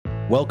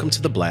Welcome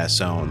to The Blast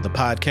Zone, the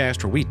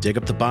podcast where we dig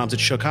up the bombs that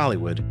shook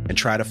Hollywood and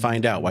try to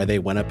find out why they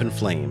went up in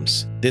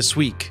flames. This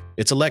week,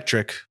 it's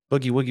electric,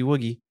 boogie woogie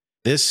woogie.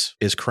 This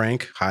is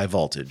Crank High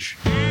Voltage.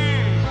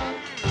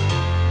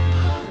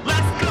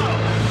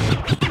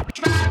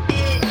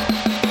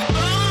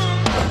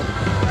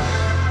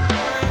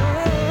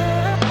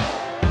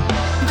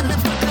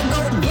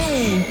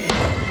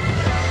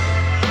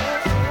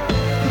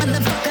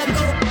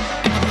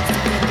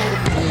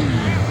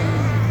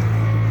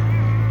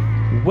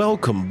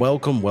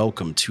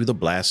 Welcome to The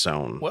Blast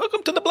Zone.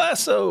 Welcome to The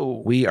Blast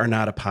Zone. We are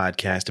not a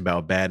podcast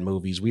about bad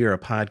movies. We are a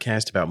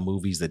podcast about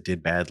movies that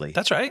did badly.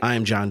 That's right. I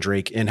am John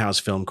Drake, in-house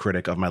film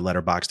critic of my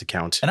Letterboxd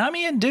account. And I'm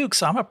Ian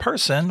Dukes. I'm a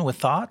person with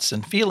thoughts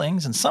and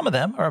feelings, and some of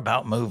them are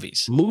about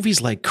movies.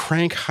 Movies like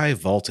Crank High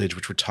Voltage,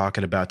 which we're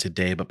talking about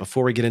today. But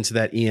before we get into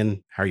that,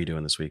 Ian, how are you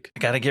doing this week? I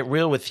got to get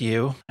real with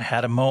you. I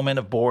had a moment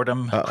of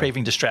boredom,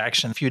 craving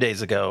distraction. A few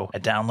days ago, I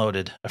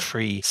downloaded a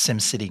free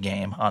SimCity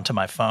game onto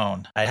my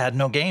phone. I had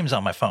no games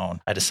on my phone.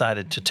 I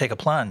decided to take a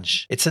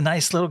plunge. It's a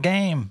nice little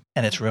game,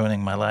 and it's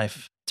ruining my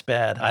life. It's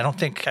bad. I don't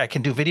think I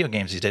can do video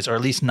games these days, or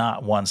at least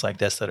not ones like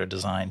this that are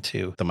designed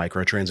to. The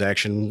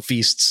microtransaction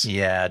feasts.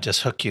 Yeah,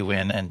 just hook you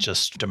in and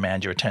just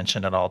demand your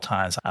attention at all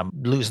times. I'm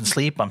losing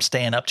sleep. I'm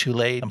staying up too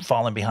late. I'm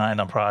falling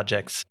behind on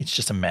projects. It's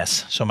just a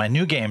mess. So my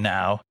new game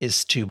now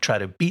is to try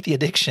to beat the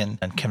addiction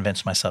and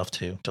convince myself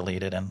to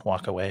delete it and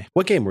walk away.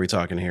 What game are we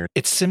talking here?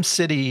 It's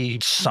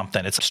SimCity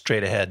something. It's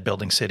straight ahead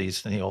building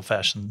cities in the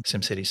old-fashioned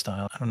SimCity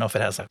style. I don't know if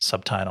it has a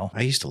subtitle.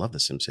 I used to love the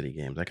SimCity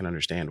games. I can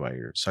understand why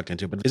you're sucked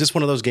into it. But is this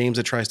one of those games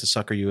that tries to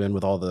sucker you in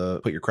with all the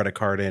put your credit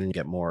card in,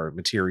 get more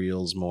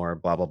materials, more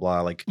blah, blah,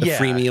 blah, like the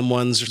freemium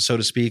ones, so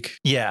to speak?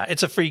 Yeah,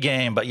 it's a free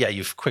game, but yeah,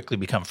 you've quickly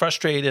become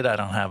frustrated. I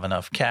don't have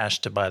enough cash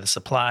to buy the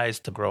supplies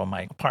to grow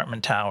my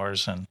apartment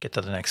towers and get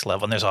to the next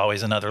level. And there's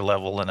always another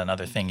level and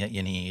another thing that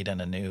you need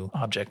and a new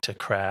object to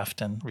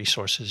craft and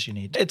resources you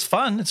need. It's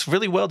fun. It's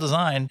really well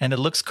designed and it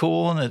looks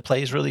cool and it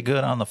plays really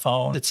good on the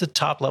phone. It's a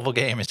top level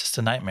game. It's just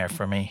a nightmare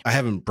for me. I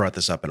haven't brought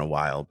this up in a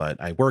while,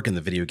 but I work in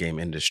the video game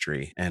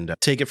industry and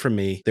take it from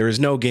me, there is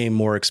no game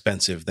more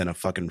expensive than a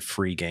fucking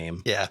free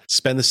game. Yeah.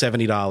 Spend the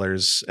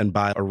 $70 and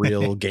buy a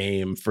real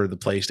game for the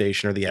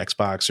PlayStation or the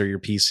Xbox or your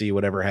PC,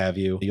 whatever have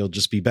you. You'll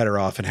just be better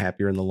off and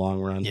happier in the long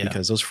run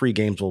because those free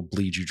games will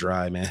bleed you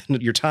dry, man.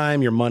 Your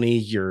time, your money,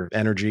 your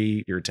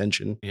energy, your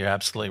attention. You're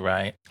absolutely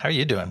right. How are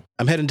you doing?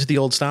 I'm heading to the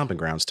old stomping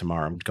grounds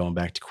tomorrow. I'm going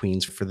back to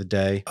Queens for the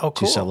day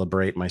to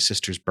celebrate my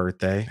sister's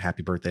birthday.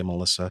 Happy birthday,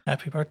 Melissa.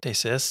 Happy birthday,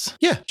 sis.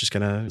 Yeah, just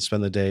gonna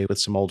spend the day with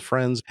some old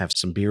friends, have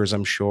some beers,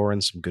 I'm sure,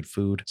 and some good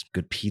food, some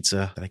good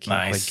pizza that I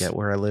can't quite get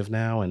where I live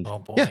now. And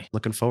yeah,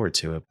 looking forward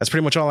to it. That's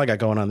pretty much all I got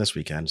going on this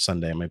weekend.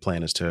 Sunday, my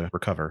plan is to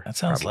recover. That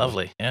sounds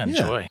lovely. Yeah,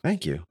 enjoy. Yeah,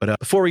 thank you. But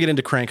before we get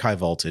into Crank High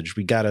Voltage,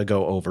 we got to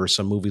go over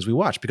some movies we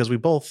watched because we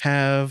both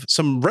have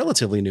some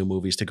relatively new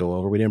movies to go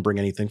over. We didn't bring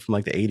anything from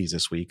like the 80s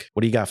this week.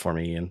 What do you got for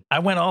me, Ian? I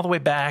went all the way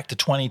back to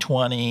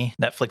 2020,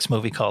 Netflix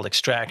movie called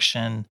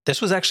Extraction.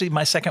 This was actually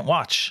my second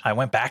watch. I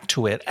went back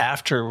to it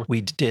after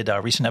we did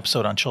our recent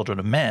episode on Children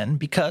of Men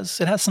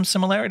because it has some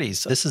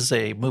similarities. This is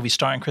a movie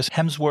starring Chris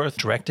Hemsworth,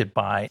 directed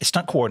by a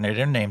stunt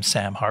coordinator named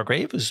Sam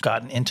Hargrave, who's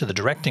gotten into the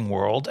directing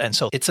world. And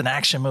so it's an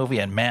action movie,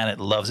 and man, it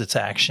loves its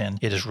action.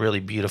 It is really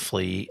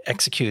beautifully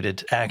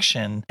executed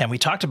action. And we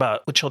talked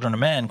about with Children of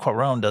Men,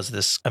 Cuarón does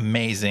this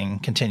amazing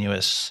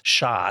continuous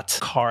shot,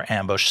 car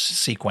ambush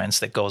sequence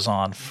that goes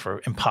on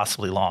for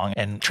impossibly long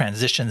and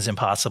transitions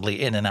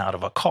impossibly in and out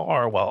of a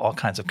car while all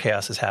kinds of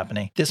chaos is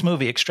happening. This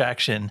movie,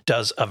 Extraction,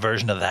 does a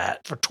version of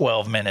that for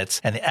 12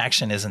 minutes, and the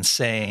action is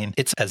insane.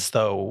 It's as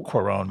though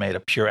Cuarón made a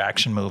pure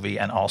action movie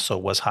and also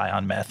was high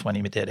on meth when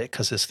he did it,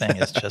 because this thing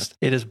is just,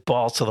 it is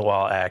balls to the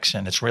wall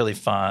action. It's really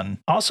fun.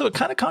 Also, it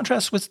kind of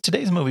contrasts with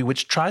today's movie,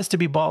 which tries to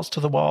be balls to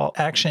the wall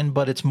action,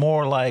 but it's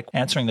more like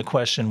answering the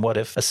question, what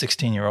if a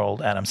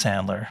 16-year-old Adam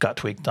Sandler got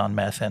tweaked on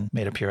meth and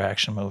made a pure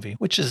action movie,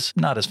 which is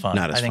not as fun.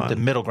 I think the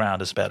middle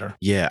ground is better.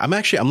 Yeah,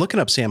 I'm looking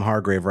up Sam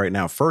Hargrave right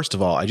now. First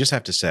of all, I just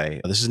have to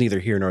say, this is neither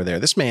here nor there.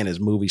 This man is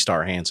movie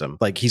star handsome.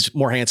 Like, he's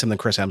more handsome than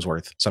Chris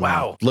Hemsworth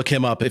somehow. Wow. Look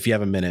him up if you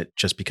have a minute,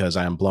 just because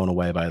I am blown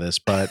away by this.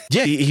 But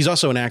yeah, he's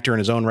also an actor in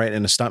his own right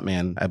and a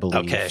stuntman, I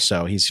believe. Okay.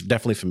 So he's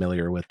definitely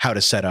familiar with how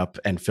to set up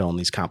and film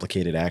these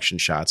complicated action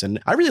shots.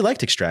 And I really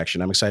liked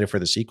Extraction. I'm excited for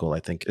the sequel. I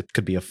think it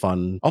could be a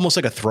fun, almost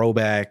like a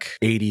throwback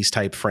 80s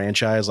type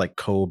franchise like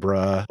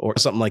Cobra or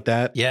something like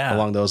that. Yeah.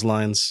 Along those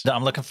lines.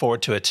 I'm looking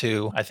forward to it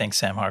too. I think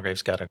Sam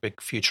Hargrave's got a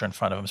big future in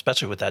front of him,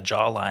 especially with that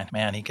jawline.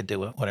 Man, he could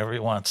do it, whatever he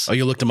wants. Oh,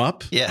 you looked him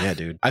up? Yeah. Yeah,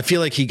 dude. I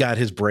feel like he got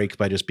his break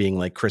by just being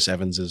like Chris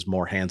Evans's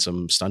more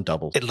handsome stunt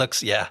double. It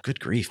looks, yeah. Good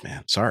grief,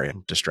 man. Sorry,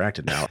 I'm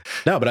distracted now.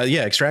 No, but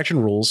yeah,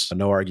 Extraction rules.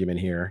 No argument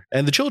here.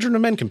 And the Children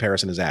of Men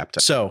comparison is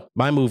apt. So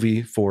my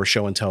movie for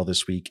show and tell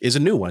this week is a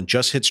new one.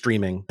 Just hit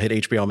streaming. Hit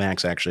HBO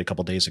Max actually a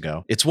couple days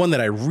ago. It's one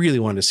that I really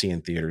wanted to see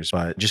in theaters,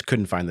 but just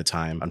couldn't find the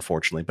time,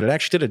 unfortunately. But it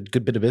actually did a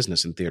good bit of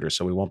business in theaters,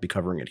 so we won't be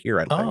covering it here,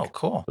 I think. Oh,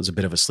 cool. It was a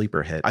bit of a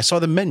sleeper hit. I saw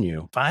The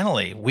Menu.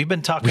 Finally. We've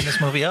been talking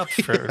this movie up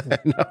for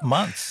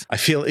months. I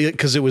feel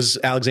because it was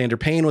Alexander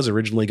Payne was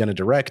originally going to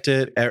direct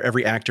it.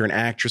 Every actor and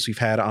actress we've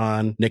had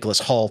on, Nicholas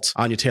Hoult,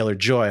 Anya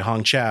Taylor-Joy,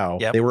 Hong Chow,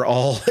 they were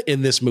all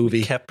in this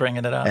movie. Kept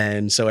bringing it up.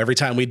 And so every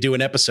time we do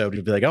an episode,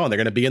 we'd be like, oh, and they're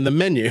going to be in The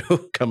Menu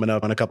coming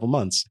up in a couple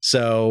months.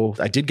 So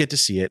I did get to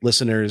see it.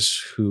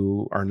 Listeners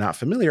who are not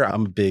familiar,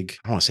 I'm a big,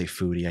 I don't want to say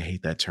foodie. I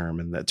hate that term.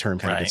 And that term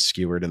kind of gets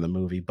skewered in the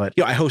movie. But,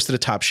 I hosted a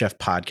Top Chef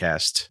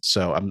podcast.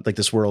 So I'm like,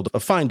 this world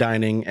of fine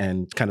dining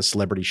and kind of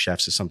celebrity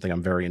chefs is something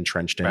I'm very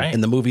entrenched in.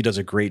 And the movie does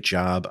a great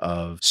job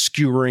of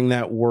skewering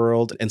that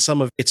world. And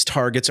some of its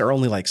targets are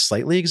only like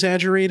slightly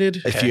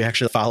exaggerated. If you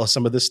actually follow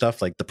some of this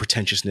stuff, like the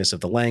pretentiousness of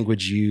the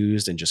language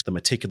used and just the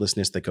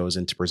meticulousness that goes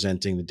into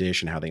presenting the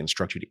dish and how they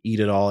instruct you to eat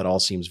it all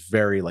seems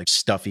very like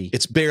stuffy.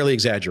 It's barely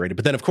exaggerated.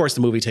 But then, of course,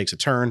 the movie takes a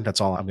turn.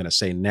 That's all I'm going to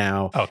say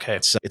now. Okay.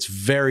 It's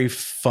very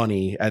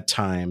funny at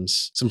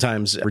times,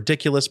 sometimes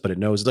ridiculous, but it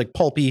knows it's like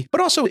pulpy,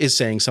 but also is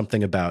saying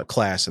something about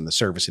class and the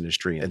service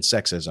industry and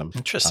sexism.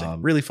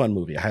 Interesting. Really fun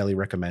movie. I highly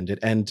recommend it.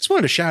 And just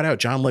wanted to shout out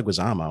John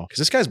Leguizamo because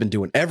this guy's been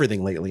doing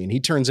everything lately and he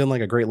turns in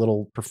like a great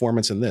little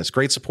performance in this.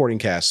 Great supporting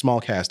cast, small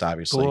cast,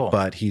 obviously,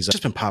 but he's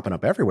just been popping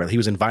up everywhere. He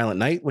was in Violent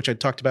Night, which I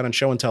talked about on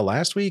Show and Tell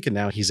last week, and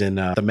now he's in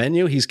The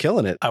Menu. He's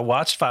killing it. I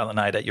watched Violent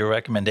Night at your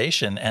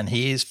recommendation, and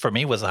he's, for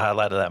me, was the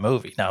highlight of that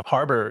movie. Now,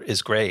 Harbor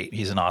is great.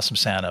 He's an awesome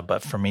Santa,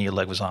 but for me,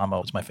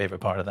 Leguizamo was my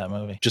favorite part of that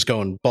movie. Just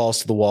going balls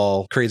to the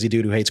wall, crazy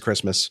dude who hates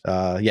Christmas.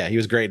 Yeah, he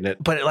was great in it.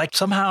 But like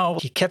somehow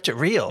he kept it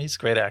real. He's a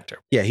great actor.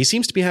 Yeah, he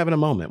seems to be having a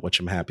moment, which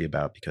I'm happy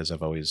about because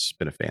I've always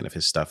been a fan of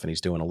his stuff, and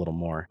he's doing a little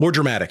more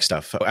dramatic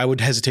stuff. I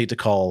would hesitate to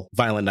call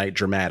Violent Night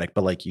dramatic,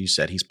 but like you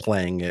said, he's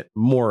playing it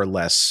more or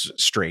less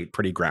straight,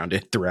 pretty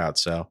grounded throughout.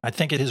 So I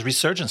think his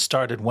resurgence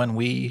started when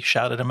we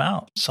shouted him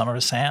out. Summer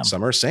of Sam.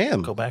 Summer of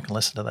Sam. Go back and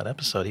listen to that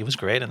episode. He was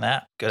great in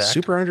that. Good actor.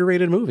 Super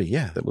underrated movie.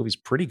 Yeah, that movie's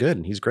pretty good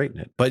and he's great in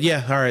it. But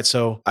yeah, all right.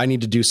 So I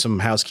need to do some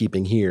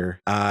housekeeping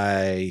here.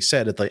 I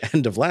said at the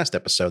end of last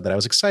episode that I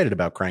was excited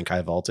about Crank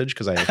High Voltage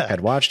because I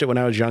had watched it when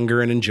I was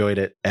younger and enjoyed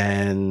it.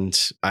 And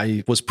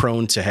I was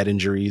prone to head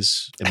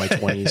injuries in my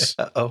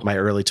 20s, my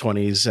early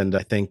 20s. And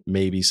I think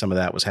maybe some of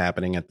that was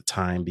happening at the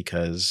time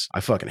because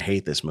I fucking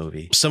hate this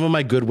movie. Some of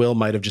my goodwill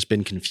might have just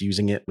been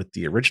confusing it with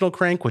the original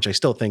Crank, which I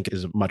still think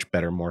is a much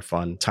better, more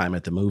fun time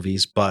at the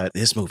movies. But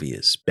this movie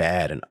is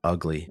bad and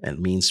ugly and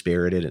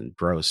mean-spirited and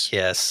gross.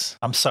 Yes.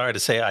 I'm sorry to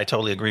say I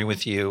totally agree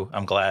with you.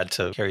 I'm glad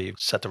to hear you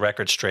set the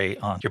record straight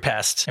on your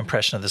past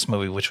impression of this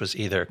movie, which was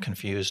either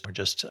confused or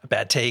just a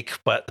bad take.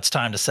 But it's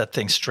time to set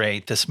things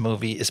straight. This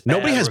movie is bad.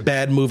 Nobody has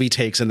bad movie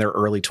takes in their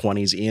early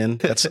 20s, Ian.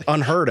 That's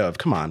unheard of.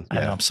 Come on.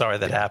 I know. I'm sorry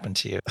that happened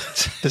to you.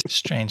 It's a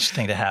strange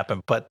thing to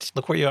happen. But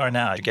look where you are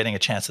now. You're getting a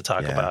chance to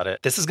talk about it.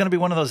 This is going to be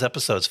one of those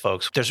episodes,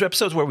 folks. There's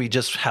episodes where we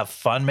just have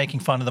fun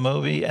making fun of the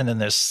movie. And then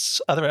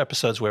there's other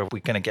episodes where we're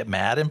going to get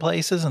mad in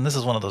places. And this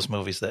is one of those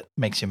movies that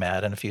makes you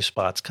mad in a few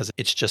spots because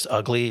it's just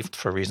ugly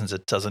for reasons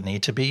it doesn't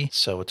need to be.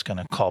 So it's going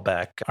to call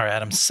back our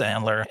Adam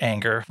Sandler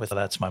anger with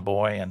That's My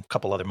Boy and a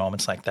couple other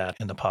moments like that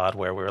in the pod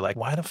where we were like,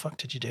 why the fuck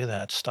did you do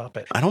that? Stop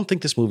it. I don't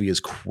think this movie is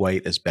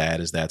quite as bad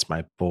as That's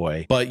My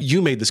Boy. But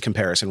you made this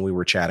comparison. We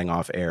were chatting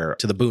off air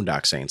to the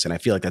Boondock Saints. And I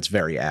feel like that's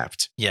very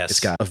apt. Yes. It's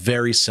got a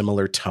very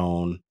similar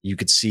tone. You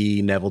could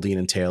see Neville Dean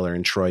and Taylor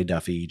and Troy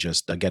Duffy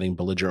just getting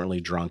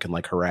belligerently drunk and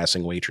like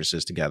harassing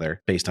waitresses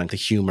together based on the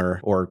humor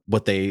or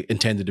what they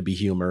intended to be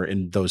humor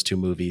in those two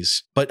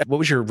movies. But what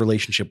was your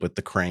relationship with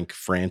the Crank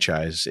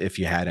franchise, if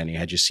you had any?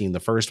 Had you seen the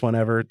first one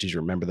ever? Did you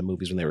remember the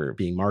movies when they were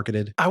being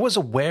marketed? I was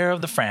aware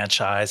of the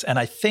franchise, and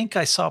I think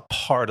I saw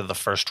part of the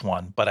first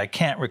one, but I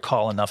can't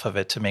recall enough of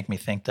it to make me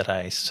think that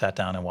I sat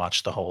down and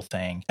watched the whole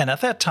thing. And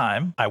at that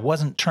time, I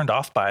wasn't turned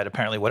off by it.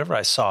 Apparently, whatever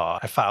I saw,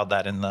 I filed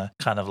that in the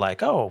kind of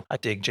like, oh, I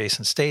dig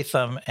Jason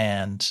Statham,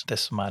 and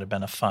this might have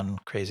been a fun,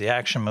 crazy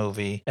action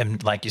movie.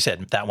 And like you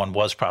said, that one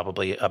was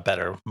probably a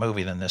better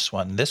movie than this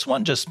one. This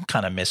one just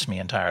kind of missed me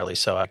entirely.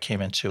 So I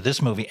came into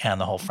this movie and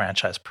the whole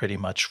franchise pretty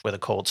much with a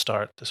cold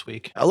start this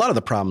week. A lot of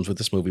the problems with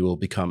this movie will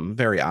become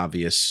very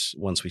obvious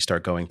once we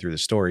start going through the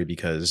story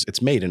because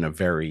it's made in a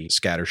very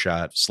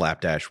scattershot,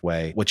 slapdash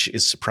way, which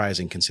is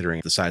surprising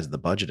considering the size of the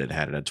budget it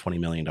had at a $20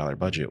 million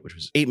budget, which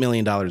was $8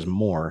 million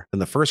more than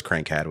the first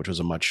Crank had, which was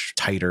a much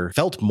tighter,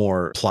 felt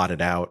more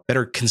plotted out,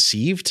 better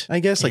conceived, I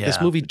guess. Like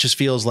this movie just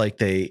feels like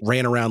they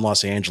ran around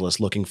Los Angeles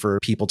looking for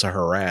people to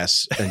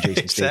harass and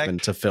Jason Statham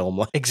to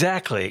film.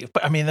 Exactly.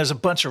 But I mean, there's a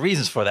bunch of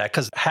reasons for that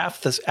because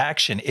half this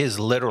action is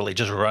literally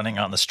just running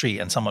on the street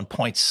and someone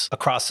points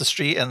across the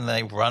street and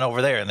they run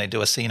over there and they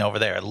do a scene over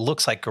there. It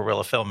looks like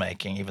guerrilla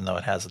filmmaking, even though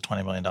it has a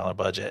 $20 million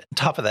budget. On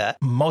top of that,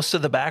 most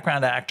of the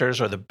background actors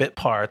or the bit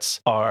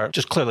parts are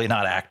just clearly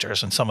not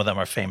actors. And some of them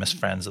are famous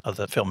friends of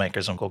the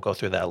filmmakers. And we'll go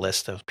through that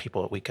list of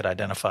people that we could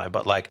identify.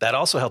 But like that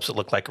also helps it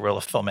look like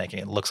guerrilla filmmaking.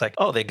 It looks like,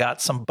 oh, they got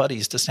got some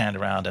buddies to stand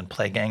around and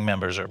play gang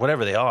members or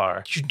whatever they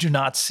are. You do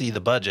not see the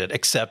budget,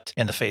 except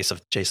in the face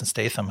of Jason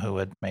Statham, who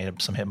had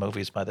made some hit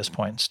movies by this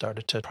point and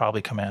started to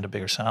probably command a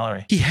bigger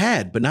salary. He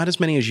had, but not as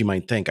many as you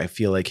might think. I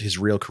feel like his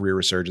real career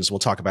resurgence, we'll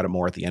talk about it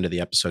more at the end of the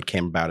episode,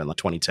 came about in like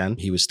 2010.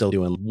 He was still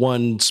doing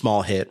one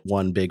small hit,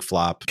 one big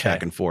flop,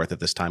 back and forth at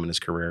this time in his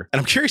career. And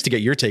I'm curious to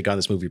get your take on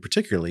this movie,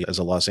 particularly as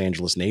a Los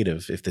Angeles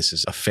native, if this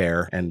is a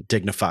fair and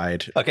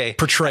dignified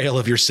portrayal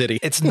of your city.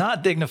 It's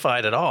not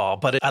dignified at all,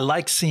 but I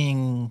like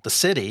seeing the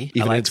city.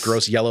 Even its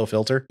gross yellow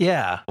filter?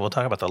 Yeah. We'll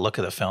talk about the look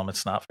of the film.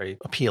 It's not very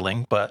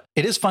appealing, but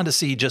it is fun to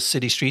see just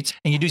city streets.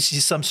 And you do see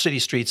some city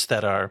streets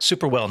that are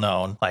super well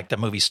known. Like the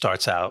movie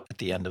starts out at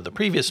the end of the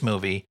previous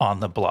movie on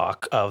the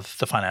block of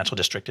the financial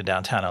district in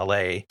downtown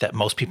LA that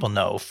most people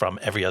know from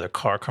every other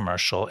car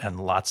commercial and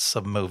lots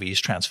of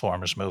movies,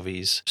 Transformers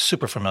movies.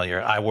 Super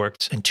familiar. I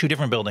worked in 2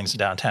 different buildings in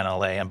downtown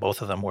LA, and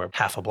both of them were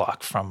half a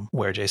block from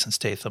where Jason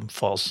Statham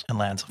falls and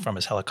lands from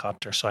his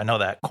helicopter. So I know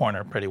that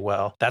corner pretty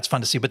well. That's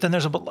fun to see. But then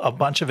there's a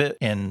bunch of it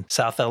in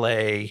South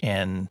LA,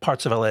 in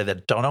parts of LA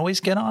that don't always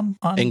get on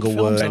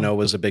Inglewood, I know,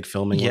 was a big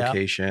filming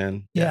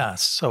location. Yeah.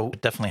 So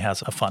it definitely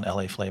has a fun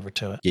LA flavor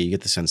to it. Yeah, you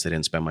get the sense they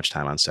didn't spend much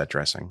time on set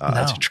dressing.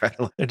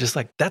 They're just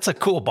like, that's a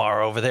cool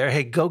bar over there.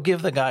 Hey, go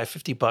give the guy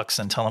 $50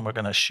 and tell him we're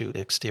going to shoot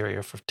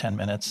exterior for 10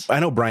 minutes. I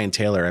know Brian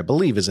Taylor, I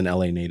believe, is an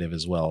LA native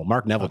as well.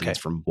 Mark Neveldine's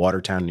from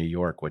Watertown, New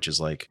York, which is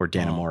like where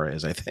Dannemora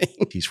is, I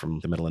think. He's from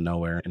the middle of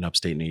nowhere in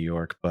upstate New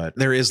York. But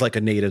there is like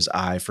a native's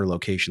eye for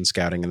location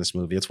scouting in this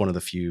movie. It's one of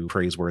the few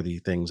praiseworthy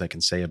things I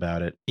can say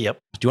about it. Yep.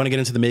 Do you want to get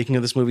into the making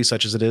of this movie,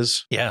 such as it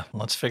is? Yeah,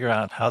 let's figure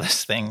out how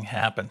this thing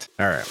happened.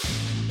 All right.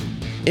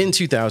 In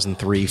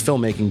 2003,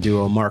 filmmaking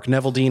duo Mark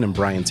Neveldine and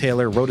Brian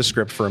Taylor wrote a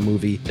script for a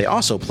movie they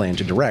also planned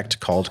to direct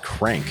called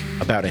Crank,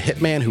 about a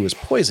hitman who is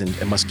poisoned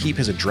and must keep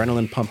his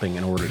adrenaline pumping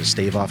in order to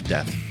stave off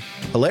death.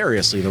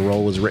 Hilariously, the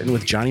role was written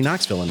with Johnny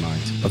Knoxville in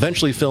mind.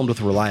 Eventually filmed with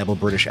reliable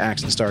British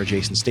action star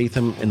Jason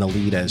Statham in the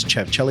lead as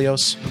Chev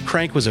Chelios,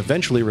 Crank was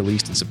eventually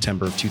released in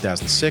September of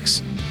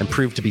 2006 and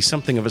proved to be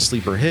something of a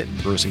sleeper hit,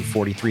 grossing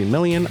 $43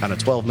 million on a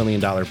 $12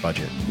 million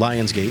budget.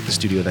 Lionsgate, the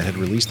studio that had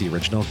released the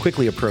original,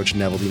 quickly approached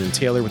Neveldine and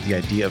Taylor with the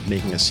idea of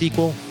making a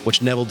sequel,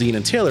 which Neveldine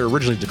and Taylor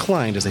originally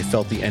declined as they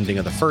felt the ending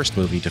of the first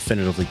movie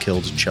definitively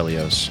killed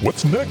Chelios.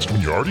 What's next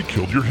when you already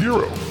killed your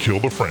hero? Kill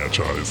the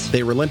franchise.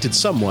 They relented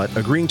somewhat,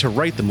 agreeing to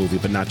write the movie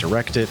but not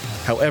direct it.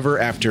 However,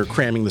 after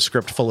cramming the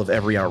script full of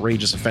every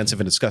outrageous, offensive,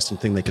 and disgusting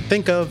thing they could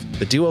think of,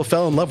 the duo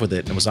fell in love with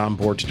it and was on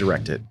board to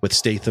direct it. With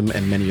Statham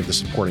and many of the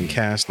supporting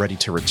cast ready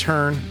to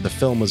return, the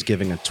film was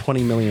given a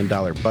 $20 million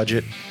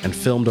budget and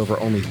filmed over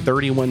only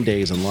 31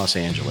 days in Los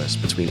Angeles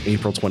between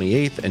April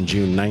 28th and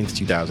June 9th,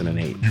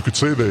 2008. You could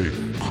say they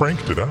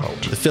cranked it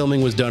out. The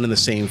filming was done in the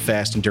same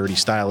fast and dirty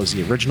style as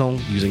the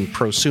original, using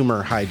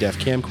prosumer high-def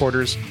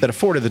camcorders that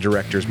afforded the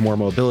directors more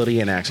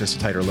mobility and access to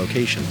tighter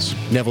locations.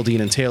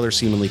 Neveldine and Taylor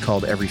seemingly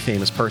called every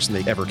famous person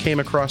they ever came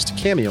across to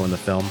cameo in the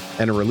film,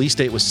 and a release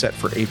date was set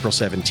for April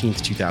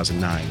 17th,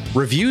 2009.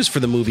 Reviews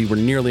for the movie were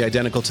nearly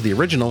identical to the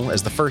original,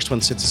 as the first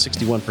one sits at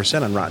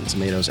 61% on Rotten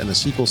Tomatoes and the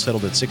sequel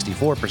settled at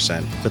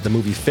 64%, but the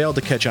movie failed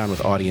to catch on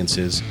with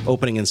audiences,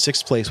 opening in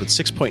 6th place with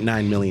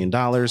 $6.9 million,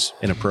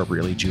 an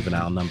appropriately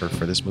juvenile number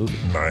for this movie.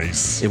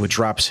 Nice. It would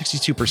drop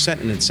 62%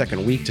 in its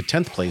second week to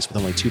 10th place with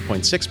only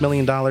 $2.6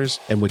 million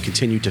and would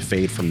continue to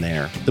fade from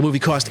there. The movie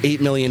cost $8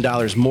 million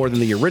more than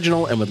the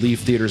original and would leave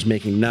theaters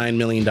making $9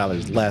 million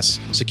less,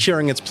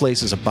 securing its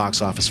place as a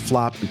box office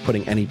flop and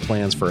putting any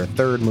plans for a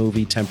third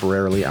movie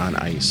temporarily on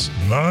ice.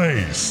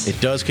 Nice. It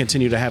does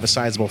continue to have a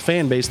sizable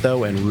fan base,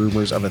 though, and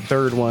rumors of a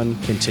third one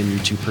continue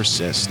to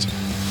persist.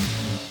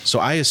 So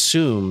I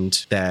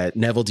assumed that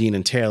Neveldine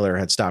and Taylor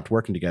had stopped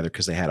working together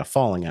because they had a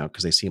falling out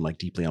because they seem like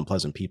deeply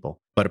unpleasant people.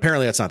 But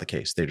apparently that's not the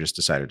case. They just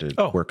decided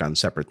to work on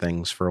separate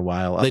things for a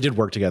while. They did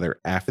work together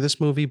after this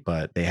movie,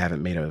 but they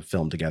haven't made a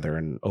film together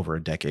in over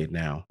a decade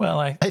now. Well,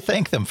 I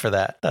thank them for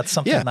that. That's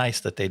something nice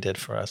that they did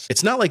for us.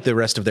 It's not like the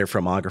rest of their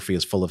filmography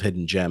is full of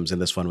hidden gems,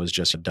 and this one was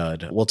just a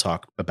dud. We'll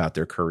talk about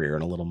their career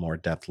in a little more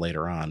depth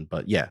later on.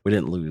 But yeah, we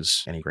didn't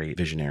lose any great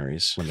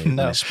visionaries when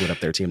they split up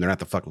their team. They're not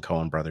the fucking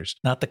Coen brothers.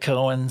 Not the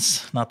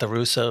Coens, not the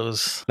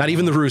Russos. Not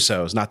even the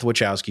Russos, not the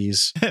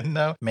Wachowskis.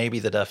 No, maybe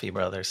the Duffy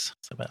brothers.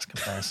 It's the best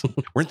comparison.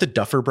 Weren't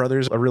the Duffer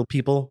brothers a real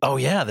people? Oh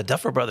yeah, the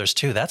Duffer brothers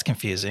too. That's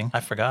confusing.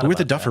 I forgot. Who were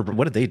the Duffer?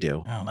 What did they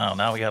do? I don't know.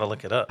 Now we got to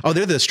look it up. Oh,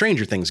 they're the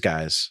Stranger Things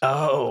guys.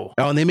 Oh,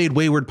 and they made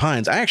Wayward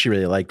Pines. I actually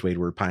really liked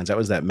Wayward Pines. That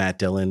was that Matt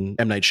Dillon,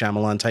 M. Night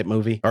Shyamalan type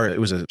movie, or it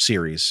was a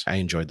series. I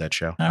enjoyed that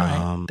show. All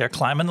right. They're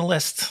climbing the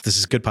list. This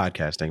is good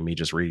podcasting. Me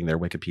just reading their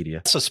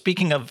Wikipedia. So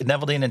speaking of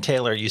Neveldine and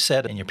Taylor, you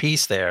said in your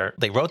piece there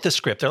they wrote the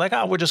script. They're like,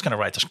 we're just going to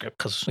write the script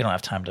because we don't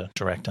have time to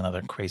direct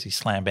another crazy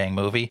slam bang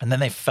movie. And then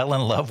they fell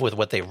in love with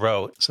what they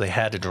wrote, so they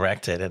had to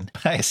direct it. And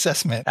My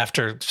assessment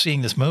after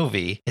seeing this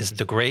movie is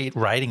the great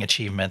writing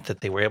achievement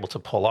that they were able to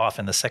pull off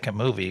in the second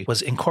movie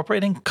was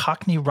incorporating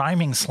Cockney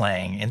rhyming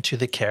slang into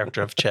the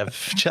character of Chev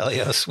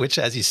Chelios, which,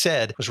 as you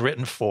said, was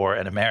written for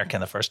an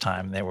American the first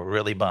time. They were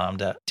really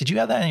bummed. Did you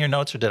have that in your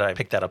notes, or did I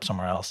pick that up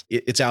somewhere else?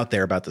 It's out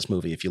there about this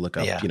movie. If you look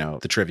up,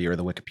 the trivia or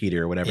the Wikipedia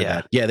or whatever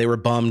that. Yeah, they were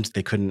bummed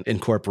they couldn't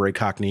incorporate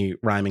Cockney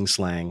rhyming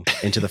slang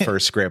into the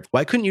first script.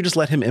 Why couldn't you just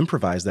let him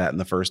improvise that in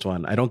the first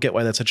one? I don't get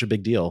why that's such a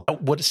big deal.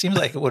 What it seems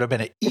like it would have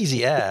been an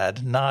easy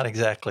ad, not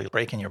exactly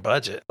breaking your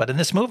budget. But in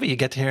this movie, you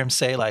get to hear him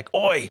say like,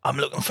 "Oi, I'm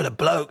looking for the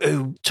bloke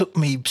who took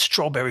me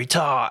strawberry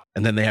tart."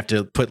 And then they have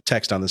to put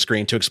text on the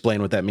screen to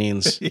explain what that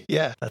means.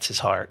 Yeah, that's his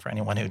heart for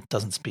anyone who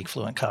doesn't speak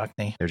fluent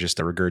Cockney. They're just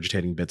the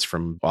regurgitating bits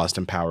from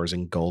Austin Powers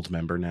and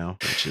Goldmember now,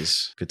 which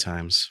is good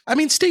times. I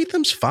mean,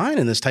 Statham's fine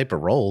in this type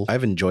of role.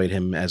 I've enjoyed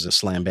him as a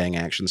slam bang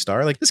action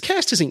star. Like, this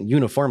cast isn't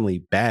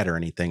uniformly bad or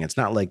anything. It's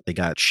not like they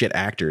got shit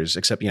actors,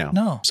 except,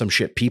 some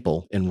shit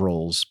people in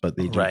roles, but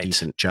they do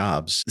decent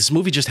jobs. This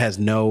movie just has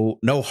no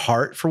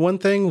heart, for one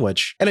thing,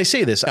 and I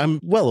say this, I'm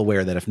well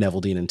aware that if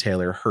Neville Dean and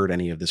Taylor heard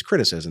any of this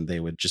criticism, they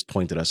would just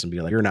point at us and be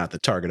like, "You're not the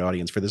target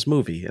audience for this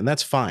movie." And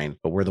that's fine,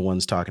 but we're the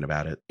ones talking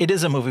about it. It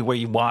is a movie where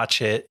you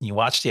watch it, you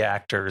watch the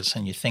actors,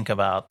 and you think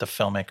about the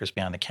filmmakers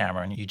behind the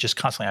camera, and you just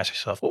constantly ask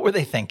yourself, what were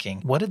they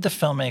thinking? What did the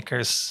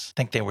filmmakers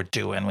think they were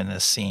doing in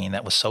this scene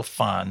that was so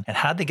fun? And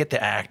how'd they get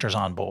the actors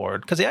on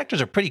board? Because the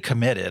actors are pretty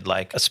committed,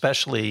 like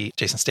especially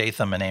Jason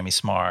Statham and Amy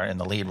Smart in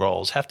the lead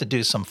roles have to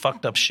do some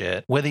fucked up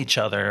shit with each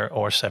other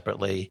or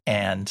separately.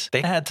 And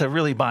they had to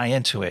really buy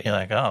into it. You're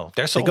like, oh,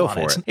 they're so go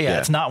for it. Yeah,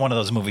 it's not one of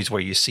those movies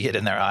where you see it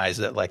in their eyes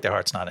that like their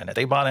heart's not in it.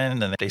 They bought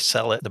in and they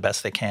sell it the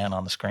best they can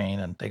on the screen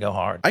and they go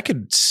hard. I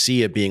could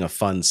see it being a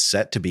fun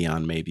set to be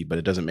on maybe, but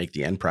it doesn't make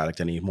the end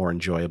product any more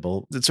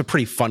enjoyable. It's a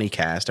pretty funny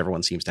cast.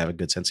 Everyone seems to have a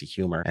good sense of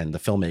humor, and the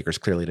filmmakers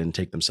clearly didn't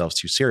take themselves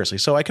too seriously.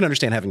 So I can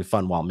understand having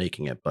fun while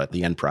making it, but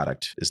the end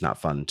product is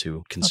not fun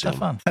to consume. Not that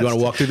fun. You want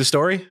to walk through the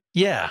story?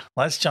 Yeah,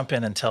 let's jump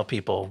in and tell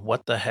people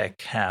what the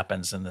heck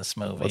happens in this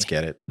movie. Let's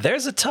get it.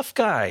 There's a tough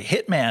guy,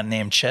 hitman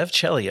named Chev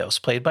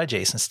Chelios, played by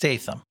Jason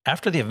Statham.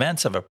 After the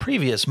events of a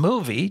previous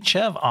movie,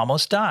 Chev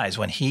almost dies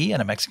when he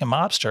and a Mexican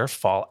mobster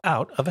fall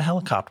out of a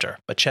helicopter.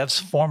 But Chev's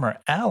former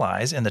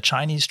allies in the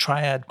Chinese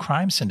Triad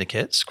crime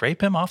syndicate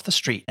scrape him off the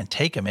street and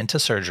take him into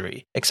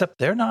surgery. Except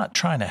they're not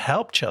trying to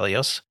help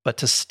Chelios, but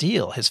to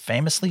steal his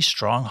famously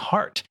strong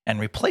heart and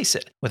replace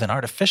it with an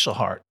artificial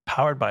heart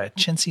powered by a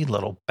chintzy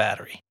little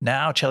battery.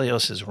 Now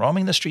Chelios is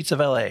roaming the streets of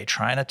LA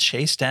trying to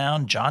chase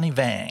down Johnny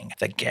Vang,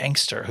 the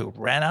gangster who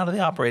ran out of the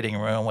operating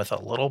room with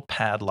a little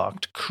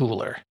padlocked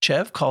cooler.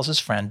 Chev calls his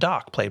friend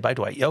Doc, played by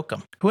Dwight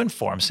Yoakam, who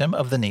informs him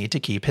of the need to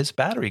keep his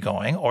battery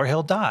going or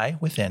he'll die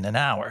within an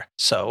hour.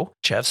 So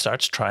Chev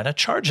starts trying to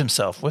charge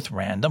himself with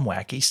random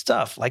wacky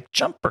stuff like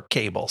jumper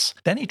cables.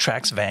 Then he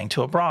tracks Vang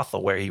to a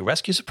brothel where he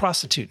rescues a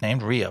prostitute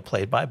named Rhea,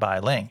 played by Bai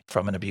Ling,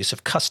 from an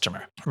abusive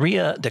customer.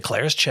 Rhea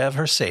declares Chev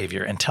her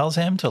savior and tells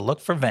him to look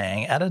for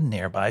Vang at a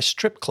nearby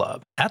strip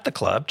club. At the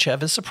club,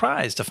 Chev is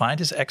surprised to find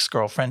his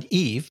ex-girlfriend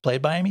Eve,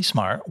 played by Amy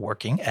Smart,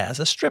 working as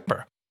a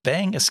stripper.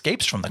 Vang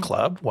escapes from the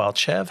club while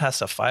Chev has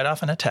to fight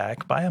off an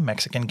attack by a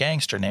Mexican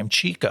gangster named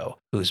Chico,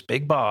 whose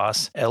big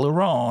boss, El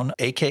Huron,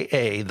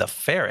 aka the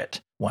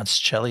Ferret, wants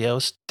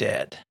Chelios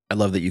dead. I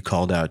love that you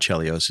called out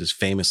Chelios'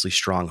 famously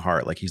strong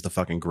heart like he's the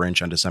fucking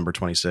Grinch on December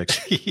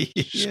 26th.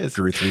 He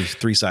grew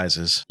three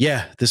sizes.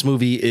 Yeah, this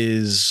movie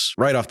is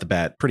right off the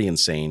bat pretty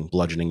insane,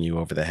 bludgeoning you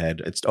over the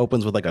head. It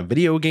opens with like a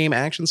video game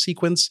action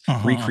sequence,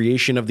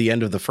 recreation of the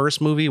end of the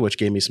first movie, which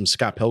gave me some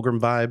Scott Pilgrim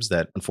vibes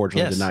that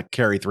unfortunately did not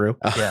carry through.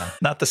 Yeah,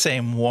 not the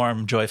same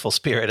warm, joyful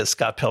spirit as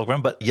Scott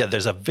Pilgrim, but yeah,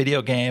 there's a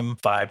video game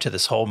vibe to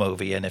this whole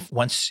movie. And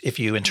if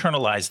you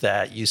internalize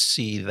that, you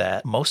see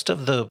that most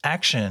of the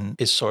action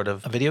is sort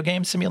of a video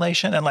game simulation.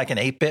 And like an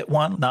 8-bit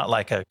one, not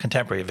like a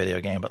contemporary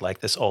video game, but like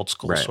this old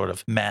school sort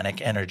of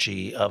manic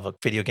energy of a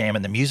video game.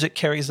 And the music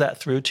carries that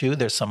through too.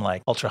 There's some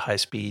like ultra high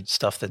speed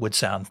stuff that would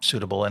sound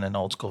suitable in an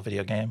old school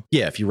video game.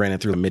 Yeah, if you ran it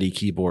through a MIDI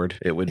keyboard,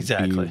 it would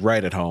be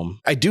right at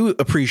home. I do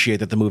appreciate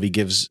that the movie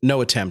gives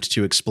no attempt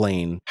to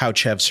explain how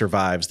Chev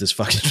survives this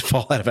fucking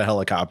fall out of a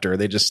helicopter.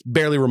 They just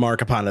barely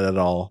remark upon it at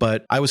all.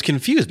 But I was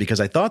confused because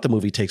I thought the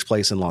movie takes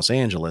place in Los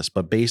Angeles,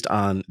 but based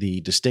on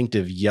the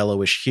distinctive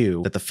yellowish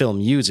hue that the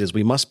film uses,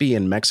 we must be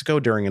in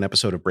Mexico during an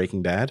episode of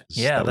Breaking Bad.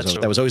 Yeah,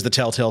 that was always the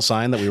telltale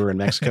sign that we were in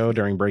Mexico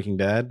during Breaking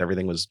Bad.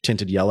 Everything was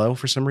tinted yellow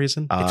for some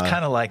reason. It's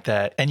kind of like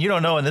that. And you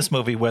don't know in this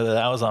movie whether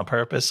that was on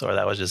purpose or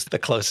that was just the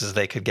closest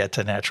they could get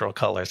to natural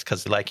colors.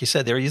 Because like you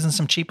said, they were using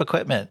some cheap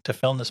equipment to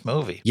film this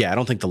movie. Yeah, I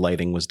don't think the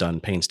lighting was done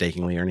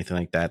painstakingly or anything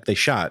like that. They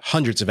shot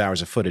hundreds of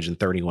hours of footage in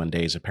 31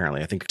 days,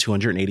 apparently. I think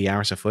 280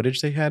 hours of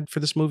footage they had for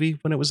this movie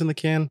when it was in the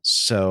can.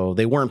 So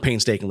they weren't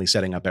painstakingly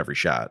setting up every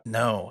shot.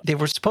 No. They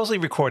were supposedly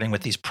recording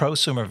with these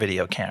prosumer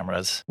video cameras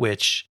cameras,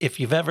 which if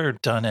you've ever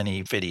done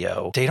any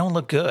video, they don't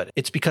look good.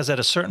 It's because at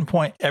a certain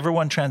point,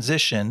 everyone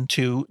transitioned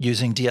to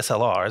using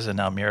DSLRs and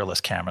now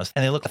mirrorless cameras,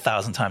 and they look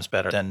 1,000 times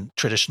better than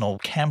traditional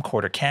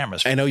camcorder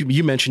cameras. I know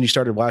you mentioned you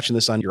started watching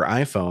this on your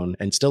iPhone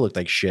and still looked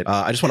like shit.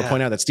 I just want to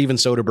point out that Steven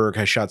Soderbergh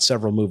has shot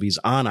several movies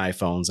on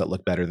iPhones that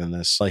look better than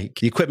this. Like,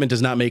 the equipment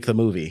does not make the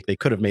movie. They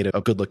could have made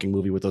a good-looking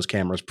movie with those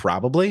cameras,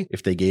 probably,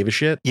 if they gave a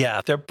shit.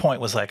 Yeah, their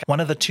point was like, one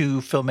of the two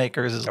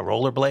filmmakers is a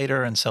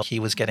rollerblader, and so he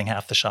was getting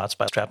half the shots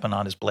by strapping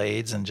on his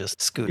blades and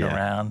just scooting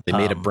around. They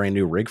made a brand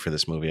new rig for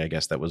this movie, I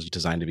guess, that was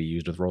designed to be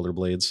used with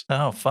rollerblades.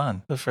 Oh,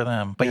 fun. Good for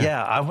them. But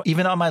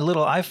even on my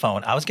little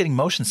iPhone, I was getting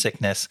motion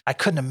sickness. I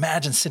couldn't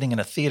imagine sitting in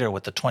a theater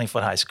with the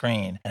 20-foot high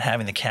screen and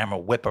having the camera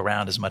whip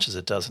around as much as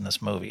it does in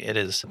this movie. It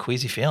is a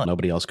queasy feeling.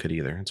 Nobody else could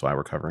either. That's why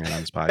we're covering it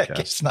on this podcast.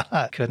 It's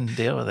not. Couldn't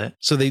deal with it.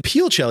 So they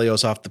peel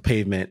Chelios off the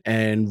pavement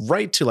and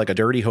right to like a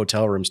dirty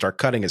hotel room start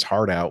cutting his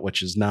heart out,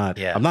 which is not,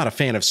 I'm not a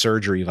fan of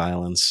surgery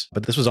violence,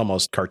 but this was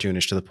almost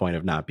cartoonish to the point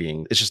of not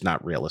being, it's just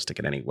not realistic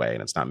in any way,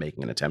 and it's not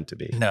making an attempt to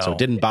be. No. So it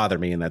didn't bother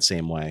me in that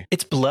same way.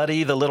 It's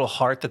bloody. The little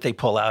heart that they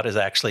pull out is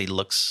actually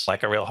looks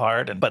like a real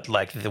heart, but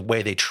like the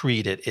way they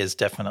treat it is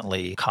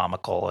definitely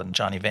comical, and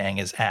Johnny Vang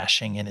is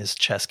ashing in his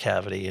chest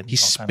cavity. And he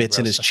spits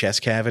in his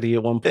chest cavity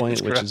at one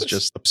point, which is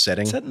just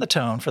upsetting. Setting the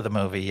tone for the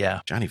movie,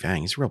 yeah. Johnny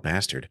Vang, he's a real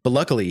bastard. But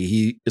luckily,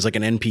 he is like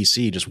an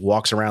NPC, just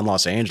walks around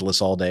Los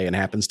Angeles all day and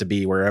happens to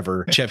be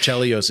wherever Chef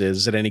Chelios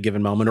is at any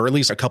given moment, or at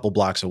least a couple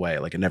blocks away.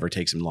 Like, it never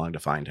takes him long to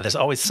find him. There's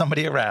always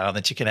somebody around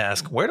that you can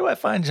ask, where do I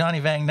find Johnny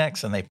Vang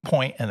next? And they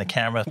point and the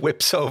camera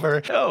whips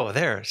over. Oh,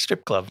 there,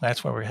 strip club.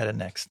 That's where we're headed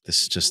next.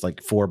 This is just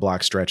like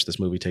 4-block stretch this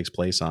movie takes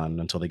place on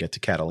until they get to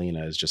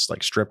Catalina is just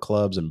like strip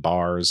clubs and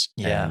bars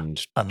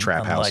and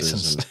trap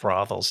houses and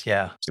brothels.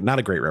 Yeah. It's not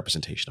a great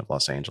representation of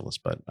Los Angeles,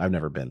 but I've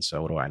never been,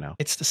 so what do I know?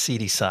 It's the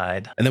seedy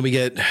side. And then we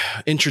get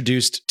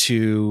introduced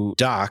to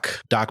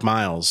Doc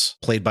Miles,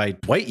 played by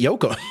Dwight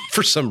Yoakam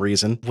for some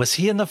reason. Was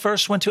he in the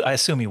first one too? I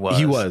assume he was.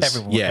 He was.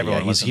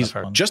 Everyone was he's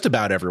just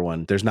about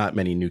everyone. There's not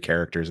many new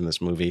characters in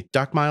this movie.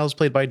 Doc Miles,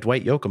 played by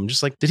Dwight Yoakam.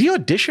 Just like, did he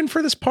audition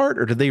for this part,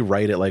 or did they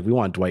write it like, we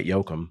want Dwight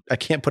Yoakam? I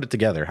can't put it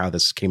together how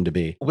this came to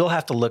be. We'll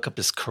have to look up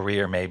his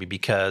career maybe,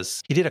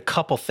 because he did a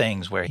couple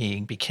things where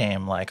he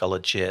became like a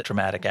legit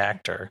dramatic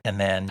actor. And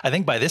then I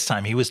think by this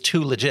time he was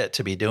too legit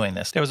to be doing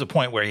this. There was a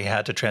point where he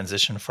had to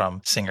transition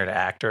from singer to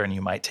actor, and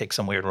you might take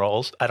some weird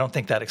roles. I don't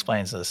think that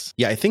explains this.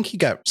 Yeah, I think he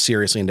got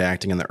seriously into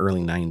acting in the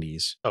early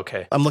 90s.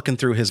 Okay. I'm looking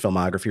through his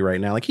filmography right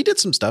now. Like, he did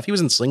some stuff. He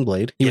was in Sling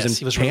Blade. He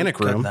was in Panic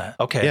Room.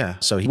 Okay. Yeah.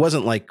 So he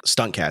wasn't like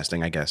stunt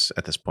casting, I guess,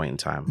 at this point in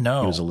time.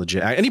 No. He was a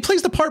legit, and he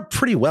plays the part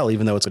pretty well,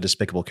 even though it's a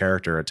despicable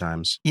character at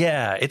times.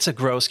 Yeah, it's a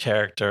gross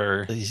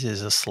character.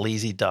 He's a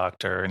sleazy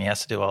doctor, and he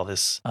has to do all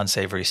this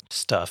unsavory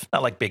stuff.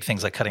 Not like big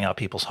things like cutting out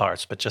people's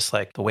hearts, but just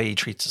like the way he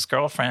treats his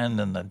girlfriend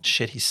and the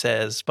shit he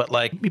says. But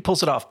like, he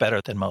pulls it off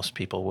better than most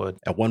people would.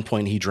 At one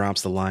point, he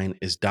drops the line,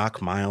 "Is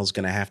Doc Miles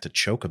going to have to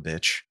choke a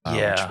bitch?"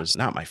 Which was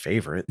not my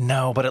favorite.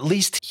 No, but at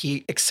least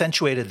he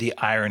accentuated the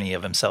irony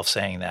of himself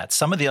saying that.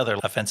 Some of the other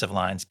offensive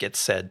lines get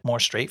said more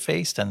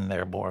straight-faced, and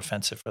they're more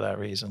offensive for that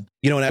reason.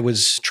 You know, and I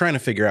was trying to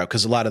figure out,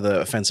 because a lot of the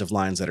offensive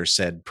lines that are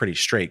said pretty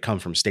straight come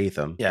from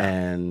Statham. Yeah.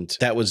 And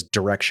that was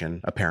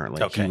direction,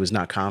 apparently. Okay. He was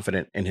not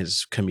confident in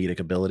his comedic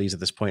abilities at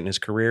this point in his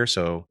career.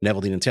 So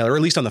Neville Dean and Taylor, or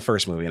at least on the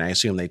first movie, and I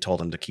assume they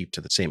told him to keep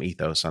to the same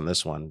ethos on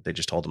this one. They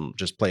just told him,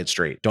 just play it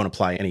straight. Don't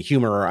apply any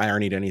humor or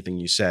irony to anything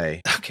you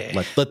say. Okay.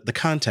 Let the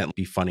content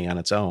be funny on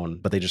its own,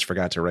 but they just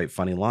forgot to write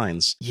funny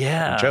lines.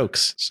 Yeah. And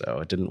jokes. So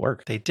it didn't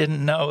work. They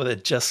didn't know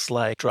that just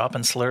like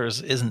dropping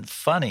slurs isn't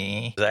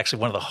funny. It's actually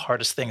one of the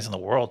hardest things in the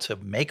world to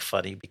make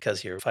funny,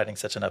 because you're fighting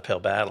such an uphill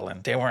battle,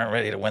 and they weren't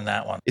ready to win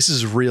that one. This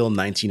is real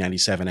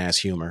 1997 ass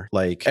humor.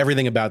 Like,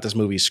 everything about this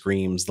movie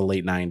screams the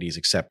late 90s,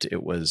 except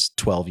it was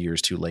 12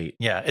 years too late.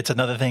 Yeah, it's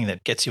another thing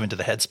that gets you into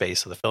the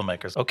headspace of the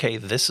filmmakers. Okay,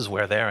 this is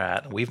where they're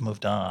at. We've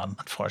moved on.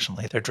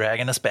 Unfortunately, they're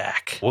dragging us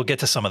back. We'll get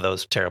to some of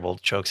those terrible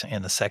jokes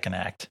in the second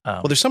act.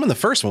 Well, there's some in the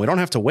first one. We don't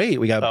have to wait.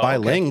 We got Bai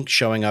Ling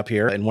showing up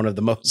here in one of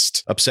the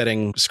most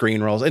upsetting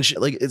screen roles. And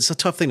it's a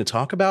tough thing to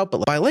talk about,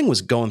 but Bai Ling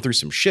was going through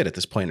some shit at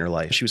this point in her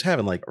life. She was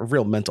having like a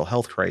real mental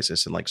health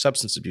crisis and like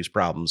substance abuse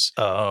problems.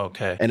 Oh,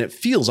 okay. And it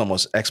feels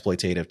almost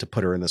exploitative to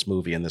put her in this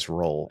movie, in this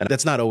role. And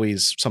that's not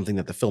always something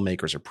that the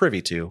filmmakers are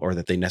privy to, or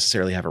that they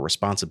necessarily have a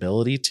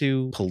responsibility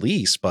to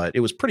police, but it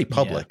was pretty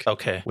public. Yeah.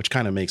 Okay. Which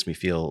kind of makes me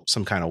feel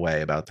some kind of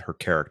way about her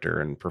character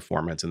and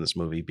performance in this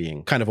movie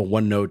being kind of a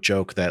one-note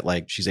joke that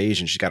like, she's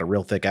Asian, she's got a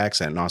real thick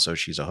accent, and also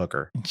she's a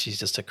hooker. She's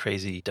just a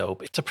crazy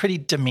dope. It's a pretty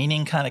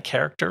demeaning kind of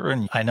character,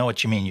 and I know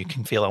what you mean. You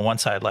can feel on one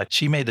side like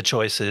she made the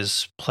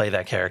choices, play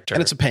that character.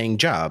 And it's a paying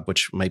job,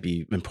 which might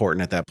be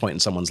important at that point in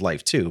someone's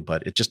life too,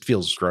 but it just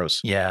feels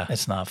gross. Yeah,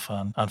 it's not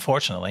fun.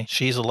 Unfortunately,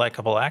 she's a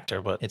likable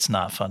actor, but it's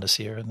not fun to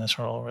see her in this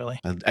role, really.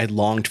 I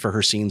longed for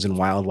her scenes in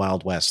Wild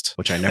Wild West,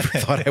 which I never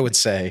thought I would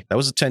say. That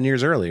was 10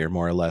 years earlier,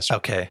 more or less.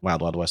 Okay.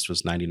 Wild Wild West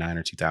was 99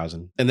 or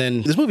 2000. And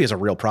then this movie has a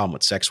real problem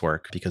with sex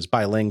work, because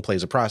Bai Ling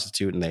plays a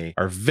prostitute, and they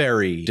are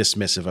very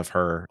dismissive of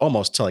her,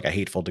 almost to like a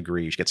hateful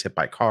degree. She gets hit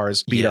by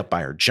cars, beat up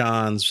by her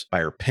Johns, by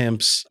her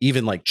pimps.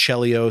 Even like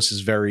Chelios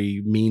is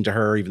very mean to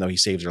her, even though he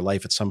saves her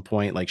life at some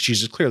point. Like she's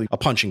just clearly a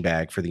punching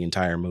bag for the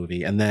entire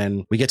movie. And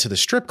then we get to the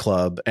strip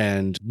club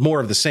and more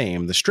of the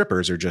same. The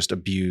strippers are just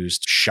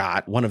abused,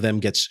 shot. One of them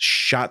gets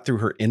shot through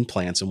her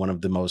implants in one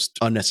of the most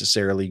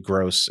unnecessarily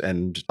gross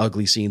and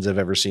ugly scenes I've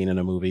ever seen in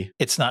a movie.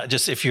 It's not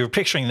just, if you're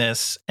picturing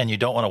this and you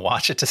don't want to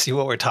watch it to see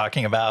what we're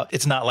talking about,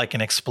 it's not like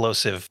an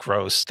explosive,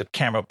 gross. The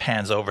camera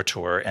pans over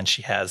to her and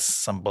she has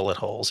some bullet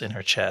holes in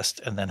her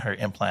chest, and then her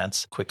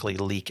implants quickly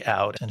leak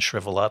out and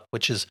shrivel up,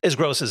 which is as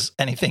gross as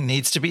anything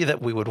needs to be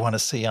that we would want to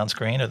see on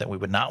screen or that we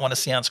would not want to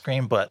see on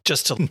screen. But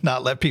just to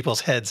not let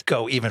people's heads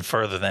go even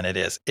further than it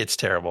is, it's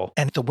terrible.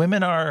 And the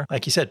women are,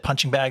 like you said,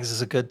 punching bags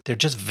is a good, they're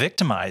just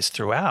victimized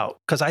throughout.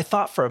 Because I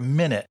thought for a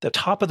minute, the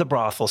top of the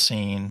brothel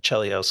scene,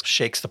 Chelios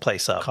shakes the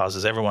place up,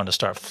 causes everyone to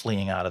start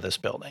fleeing out of this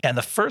building. And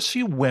the first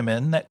few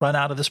women that run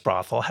out of this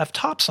brothel have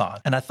tops on.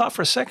 And I thought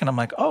for a second, I'm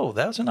like, oh,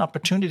 that was an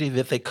opportunity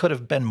that they could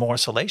have been more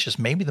salacious.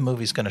 Maybe the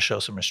movie's going to show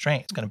some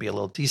restraint. It's going to be a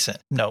little decent.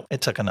 No,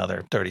 it took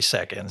another 30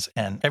 seconds.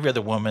 And every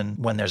other woman,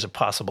 when there's a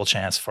possible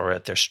chance for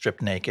it, they're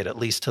stripped naked, at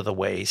least to the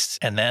waist.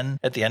 And then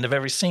at the end of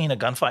every scene, a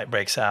gunfight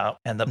breaks out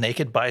and the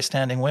naked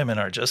bystanding women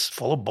are just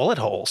full of bullet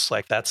holes.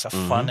 Like that's a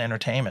fun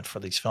entertainment for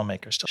these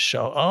filmmakers to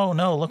show, oh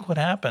no, look what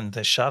happened.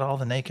 They shot all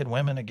the naked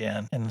women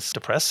again. And it's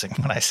depressing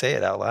when I say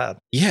it out loud.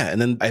 Yeah.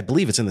 And then I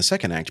believe it's in the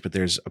second act, but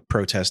there's a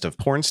protest of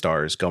porn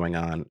stars going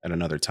on at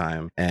another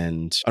time.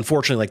 And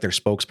unfortunately, like their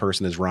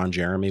spokesperson is Ron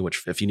Jeremy,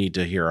 which if you need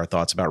to hear our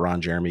thoughts about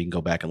Ron Jeremy, you can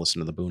go back and listen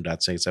to the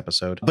Boondock Saints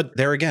episode. But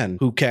there again,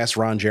 who cast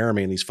Ron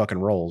Jeremy in these fucking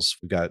roles?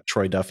 We've got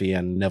Troy Duffy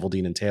and Neville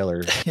Dean and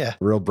Taylor. Yeah.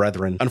 Real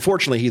brethren.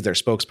 Unfortunately, he's their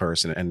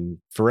spokesperson, and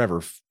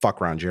forever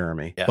fuck Ron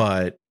Jeremy. Yeah.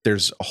 But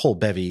there's a whole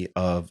bevy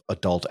of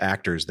adult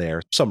actors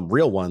there, some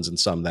real ones and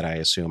some that I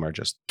assume are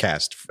just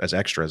cast as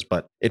extras,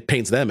 but it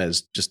paints them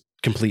as just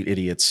complete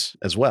idiots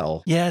as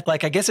well. Yeah,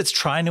 like I guess it's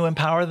trying to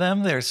empower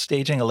them. They're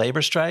staging a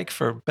labor strike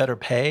for better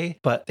pay,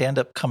 but they end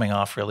up coming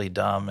off really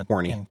dumb and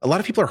horny. A lot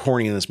of people are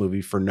horny in this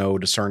movie for no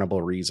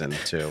discernible reason,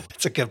 too.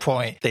 It's a good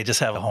point. They just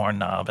have a horn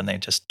knob and they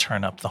just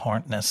turn up the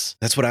horniness.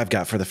 That's what I've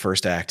got for the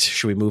first act.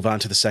 Should we move on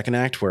to the second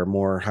act where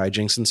more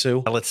hijinks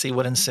ensue? Let's see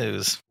what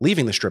ensues.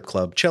 Leaving the strip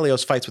club,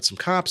 Chelios fights with some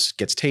cops,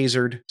 gets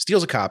tasered,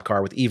 steals a cop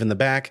car with Eve in the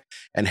back,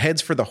 and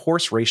heads for the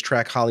horse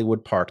racetrack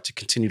Hollywood Park to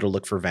continue to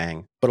look for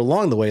Vang. But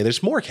along the way,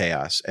 there's more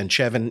chaos, and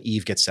Chev and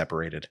Eve get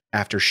separated.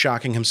 After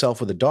shocking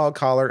himself with a dog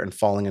collar and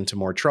falling into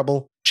more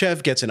trouble,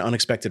 Chev gets an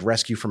unexpected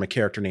rescue from a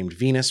character named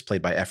Venus,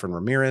 played by Efren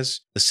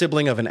Ramirez, the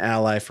sibling of an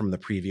ally from the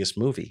previous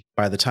movie.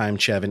 By the time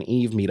Chev and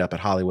Eve meet up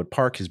at Hollywood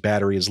Park, his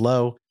battery is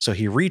low, so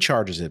he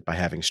recharges it by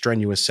having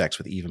strenuous sex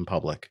with Eve in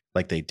public,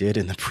 like they did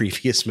in the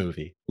previous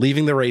movie.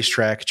 Leaving the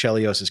racetrack,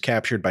 Chelios is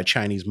captured by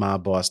Chinese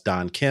mob boss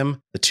Don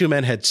Kim. The two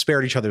men had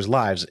spared each other's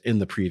lives in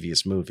the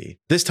previous movie.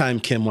 This time,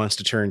 Kim wants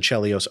to turn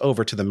Chelios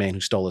over to the man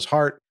who stole his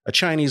heart, a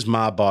Chinese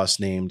mob boss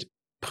named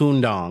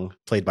Poon Dong,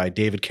 played by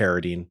David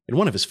Carradine, in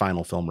one of his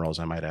final film roles,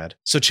 I might add.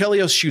 So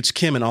Chelios shoots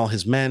Kim and all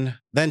his men.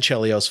 Then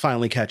Chelios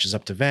finally catches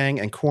up to Vang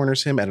and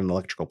corners him at an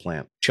electrical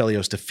plant.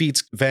 Chelios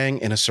defeats Vang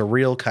in a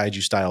surreal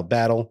kaiju-style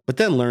battle, but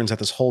then learns that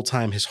this whole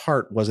time his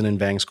heart wasn't in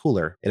Vang's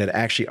cooler. It had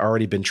actually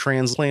already been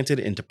transplanted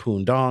into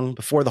Poon Dong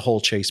before the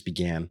whole chase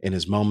began. In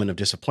his moment of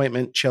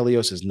disappointment,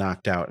 Chelios is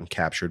knocked out and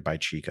captured by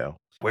Chico.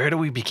 Where do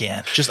we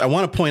begin? I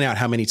want to point out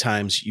how many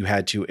times you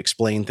had to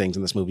explain things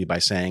in this movie by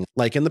saying,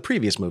 like in the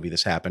previous movie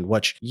this happened,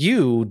 which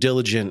you,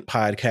 diligent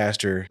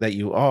podcaster that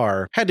you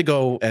are, had to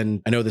go,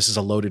 and I know this is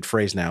a loaded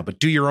phrase now, but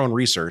do your own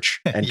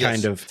research and Yes.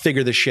 kind of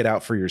figure this shit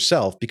out for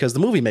yourself, because the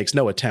movie makes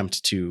no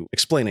attempt to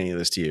explain any of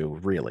this to you,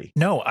 really.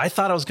 No, I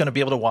thought I was going to be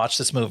able to watch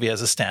this movie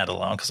as a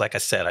standalone because, like I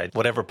said,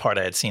 whatever part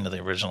I had seen of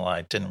the original,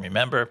 I didn't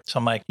remember. So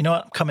I'm like, you know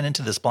what? I'm coming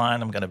into this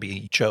blind. I'm going to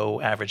be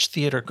Joe, average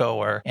theater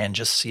goer, and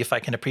just see if I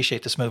can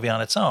appreciate this movie on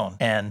its own.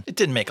 And it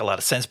didn't make a lot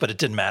of sense, but it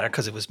didn't matter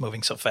because it was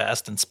moving so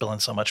fast and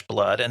spilling so much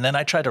blood. And then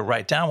I tried to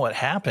write down what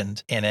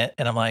happened in it.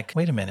 And I'm like,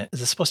 wait a minute,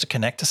 is this supposed to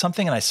connect to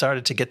something? And I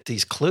started to get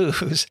these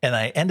clues. And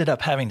I ended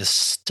up having to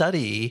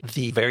study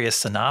the various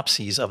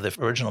synopses of the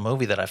original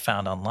movie that I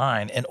found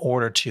online in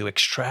order to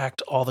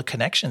extract all the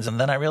connections. And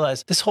then I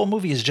realized this whole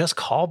movie is just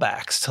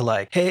callbacks to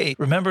like, hey,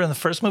 remember in the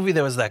first movie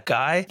there was that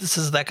guy? This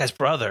is that guy's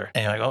brother.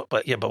 And you're like,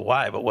 oh, but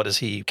why? But what does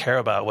he care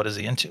about? What is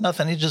he into?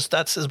 Nothing.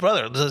 That's his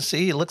brother.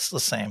 See, he looks the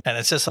same.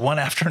 And it's just one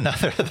after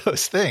another of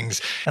those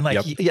things. And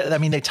like,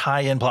 they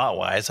tie in plot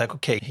wise. Like,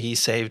 okay, he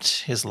saved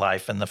his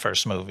life in the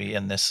first movie.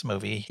 In this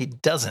movie, he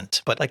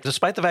doesn't. But like,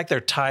 despite the fact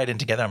they're tied in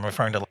together, I'm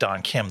referring to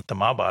Don Kim, the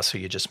mob boss who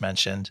you just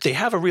mentioned. They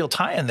have a real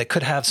tie-in that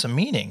could have some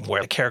meaning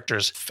where the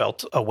characters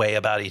felt a way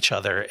about each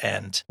other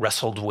and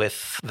wrestled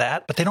with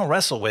that, but they don't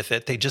wrestle with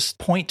it. They just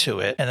point to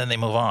it and then they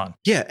move on.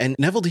 Yeah, and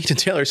Neville Dean and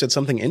Taylor said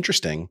something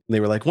interesting. They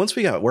were like, once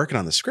we got working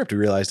on the script, we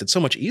realized it's so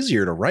much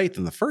easier to write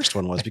than the first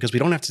one was because we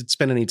don't have to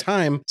spend any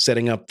time, say,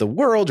 setting up the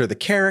world or the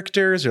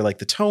characters or like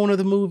the tone of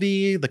the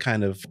movie, the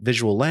kind of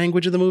visual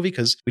language of the movie,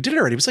 because we did it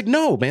already. It was like,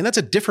 no, man, that's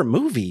a different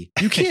movie.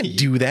 You can't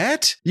do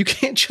that. You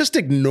can't just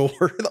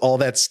ignore all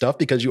that stuff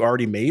because you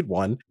already made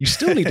one. You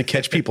still need to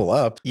catch people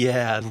up.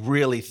 Yeah,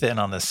 really thin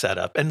on the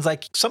setup. And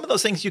like some of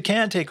those things you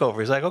can take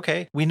over. It's like,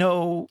 okay, we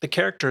know the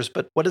characters,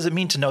 but what does it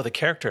mean to know the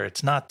character?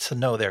 It's not to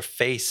know their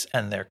face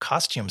and their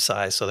costume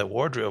size so that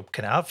wardrobe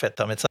can outfit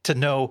them. It's to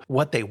know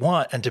what they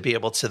want and to be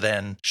able to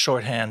then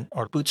shorthand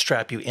or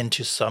bootstrap you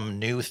into some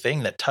new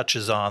thing that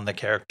touches on the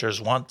character's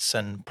wants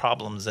and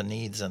problems and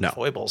needs and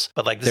foibles.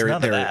 But like there's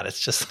none of that. It's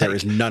just like, there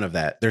is none of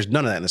that. There's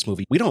none of that in this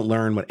movie. We don't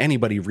learn what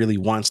anybody really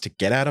wants to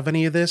get out of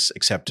any of this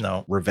except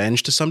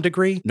revenge to some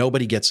degree.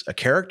 Nobody gets a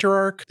character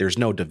arc. There's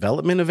no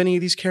development of any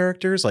of these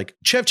characters. Like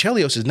Chev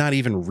Chelios is not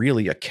even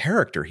really a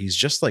character. He's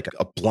just like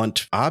a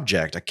blunt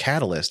object, a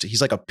catalyst.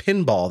 He's like a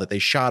pinball that they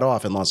shot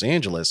off in Los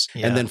Angeles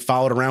and then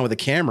followed around with a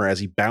camera as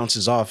he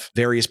bounces off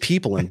various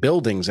people and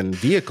buildings and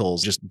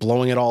vehicles, just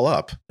blowing it all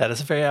up. That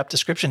is a very apt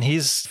description.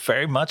 He's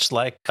very much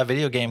like a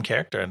video game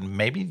character, and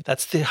maybe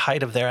that's the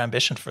height of their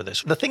ambition for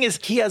this. The thing is,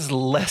 he has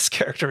less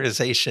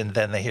characterization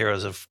than the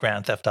heroes of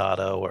Grand Theft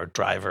Auto or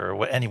Driver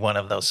or any one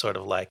of those sort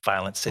of like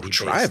violent city.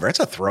 Driver, that's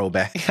a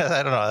throwback. Yeah,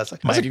 I don't know. That's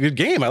a good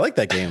game. I like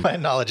that game. My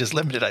knowledge is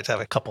limited. I have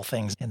a couple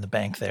things in the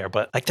bank there,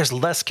 but like there's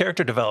less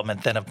character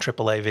development than a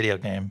AAA video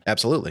game.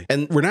 Absolutely.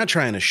 And we're not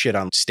trying to shit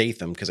on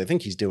Statham because I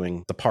think he's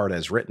doing the part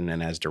as written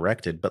and as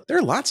directed, but there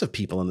are lots of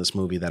people in this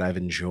movie that I've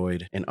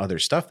enjoyed in other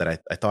stuff that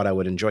I thought I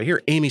would enjoy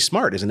here. Amy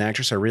Smart is an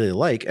actress I really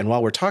like. And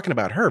while we're talking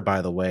about her,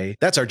 by the way,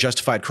 that's our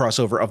Justified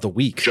crossover of the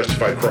week.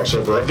 Justified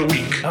crossover of the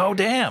week. Oh,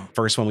 damn.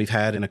 First one we've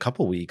had in a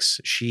couple weeks.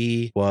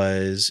 She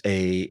was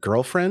a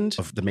girlfriend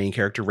of the main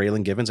character,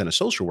 Raylan Givens, and a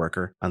social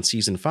worker on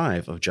season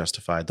 5 of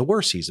Justified, the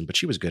worst season, but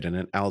she was good in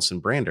it. Alison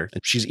Brander.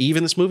 And she's Eve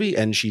in this movie,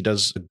 and she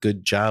does a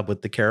good job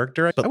with the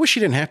character. But I wish she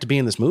didn't have to be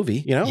in this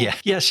movie, you know?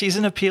 Yeah, she's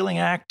an appealing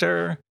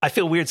actor. I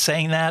feel weird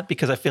saying that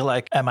because I feel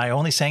like, am I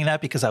only saying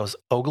that because I was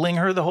ogling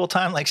her the whole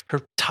time? Like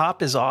her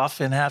top is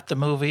off in half the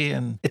movie,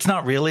 and it's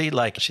not really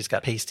like she's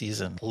got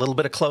pasties and a little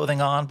bit of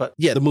clothing on, but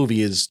yeah, the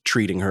movie is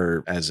treating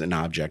her as an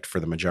object for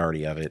the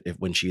majority of it.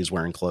 When she is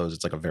wearing clothes,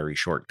 it's like a very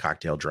short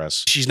cocktail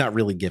dress. She's not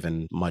really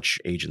given much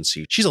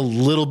agency. She's a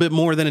little bit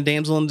more than a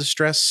damsel in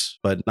distress,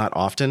 but not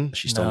often.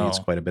 She still needs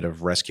quite a bit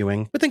of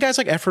rescuing. But then guys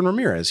like Efren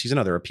Ramirez, he's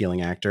another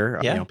appealing actor.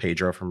 You know,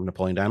 Pedro from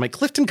Napoleon Dynamite.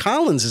 Clifton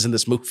Collins is in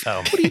this movie.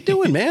 What are you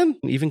doing, man?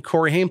 Even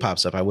Corey Haim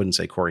pops up. I wouldn't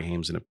say Corey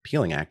Haim's an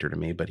appealing actor to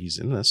me, but he's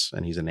in this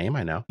and he's a name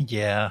I know.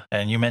 Yeah.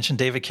 And you mentioned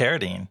David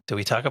Carradine. Do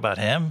we talk about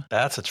him?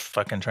 That's a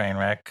fucking train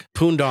wreck.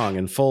 Poondong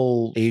in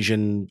full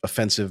Asian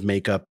offensive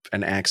makeup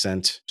and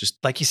accent. Just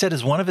like you said,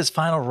 is one of his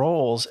final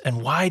roles.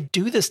 And why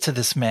do this to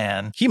this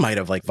man? He might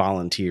have like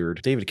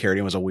volunteered. David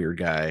Carradine was a weird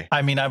guy.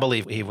 I mean, I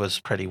believe he was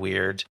pretty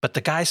weird, but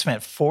the guy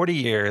spent 40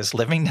 years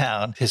living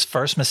down his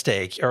first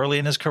mistake early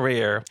in his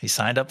career. He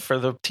signed up for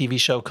the TV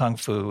show Kung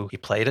Fu. He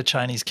played a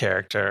Chinese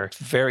character,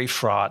 very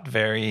fraught,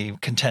 very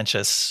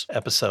contentious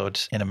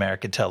episode in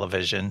American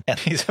television. And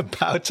he's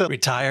about to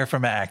retire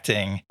from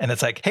acting. And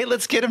it's like, hey,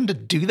 let's get him to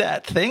do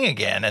that thing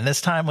again. And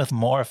this time with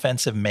more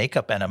offensive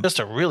makeup in him. Just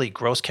a really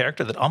gross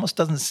character that almost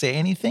doesn't say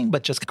anything,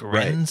 but just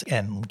grins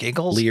and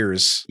giggles.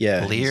 Leers.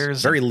 Yeah.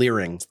 Leers. Very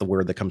leering. It's the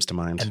word that comes to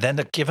mind. And then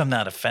to give him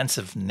that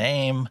offensive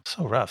name,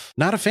 so rough.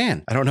 Not a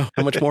fan. I don't know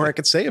how much more I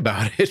could say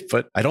about it,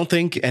 but I don't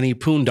think any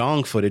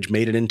Poondong footage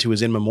made it into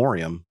his in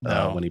memoriam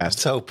when he passed.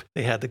 Let's hope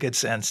they had the good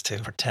sense to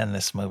pretend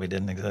this movie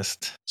didn't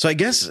exist. So I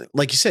guess,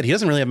 like you said, he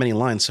doesn't really have many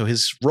lines, so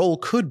his role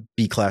could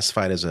be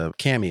classified as a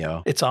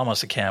cameo. It's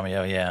almost a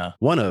cameo, yeah.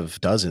 One of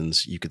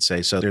dozens, you could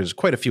say. So there's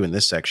quite a few in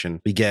this section.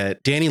 We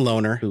get Danny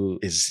Lohner, who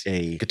is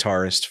a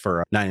guitarist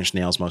for Nine Inch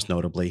Nails, most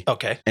notably.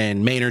 Okay.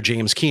 And Maynard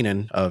James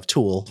Keenan of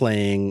Tool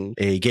playing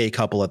a gay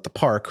couple at the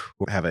park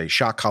who have a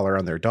shock collar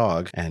on their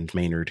dog. And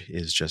Maynard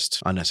is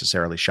just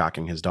unnecessarily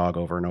shocking his dog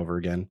over and over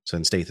again. So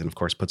then Statham, of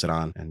course, puts it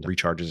on and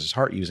recharges his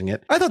heart using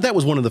it. I thought that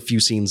was one of the few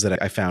scenes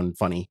that I found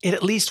funny. It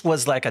at least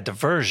was like a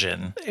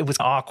diversion. It was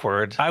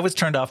awkward. I was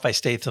turned off by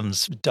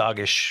Statham's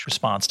doggish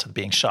response to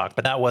being shocked,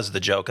 but that was the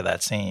joke of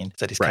that scene,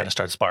 that he kind of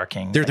starts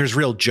barking. There's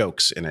real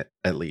jokes in it,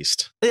 at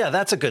least. Yeah,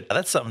 that's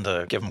something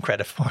to give him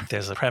credit for.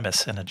 There's a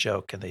premise and a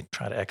joke, and they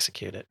try to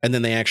execute it. And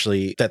then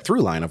that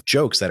through line of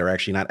jokes that are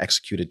actually not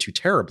executed too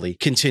terribly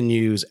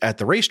continues at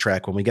the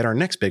racetrack when we get our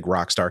next big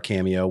rock star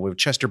cameo with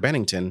Chester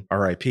Bennington,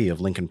 R.I.P.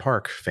 of Linkin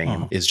Park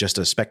fame, is just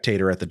a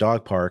spectator at the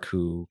dog park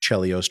who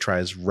Chelios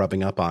tries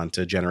rubbing up on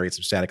to generate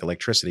some static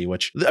electricity,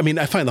 which, I mean,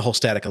 I find the whole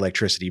static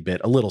electricity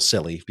bit a little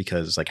silly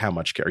because, like, how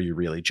much are you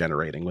really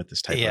generating with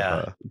this type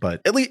of...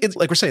 But at least, it's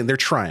like we're saying, they're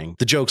trying.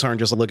 The jokes aren't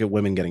just a look at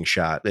women getting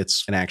shot.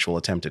 It's an actual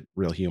attempt at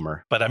real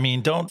humor. But I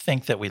mean, don't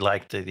think that we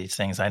liked these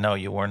things. I know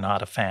you were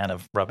not a fan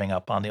of rubbing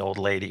up on the old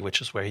lady,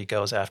 which is where he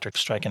goes after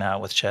striking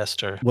out with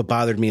Chester. What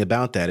bothered me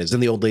about that is then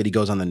the old lady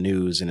goes on the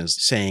news and is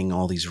saying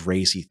all these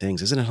racy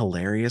things. Isn't it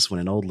hilarious when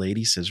an old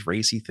lady says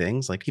racy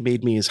things? Like, he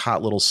made me his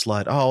hot little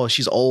slut. Oh,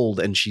 she's old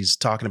and she's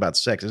talking about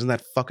sex. Isn't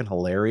that fucking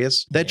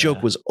hilarious? That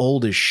joke was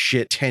old as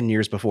shit 10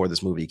 years before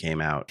this movie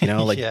came out. You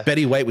know, like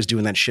Betty White Wright was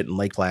doing that shit in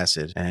Lake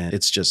Placid, and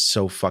it's just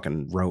so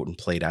fucking rote and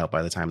played out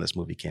by the time this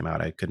movie came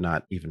out. I could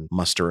not even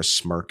muster a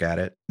smirk at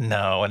it.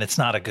 No, and it's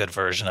not a good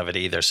version of it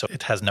either, so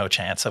it has no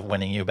chance of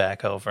winning you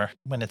back over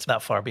when it's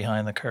that far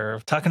behind the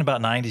curve. Talking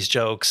about 90s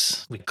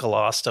jokes, we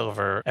glossed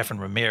over Efren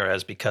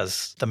Ramirez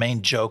because the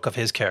main joke of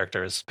his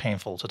character is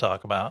painful to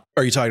talk about.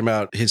 Are you talking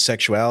about his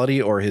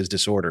sexuality or his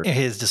disorder?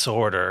 His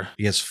disorder.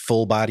 He has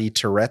full body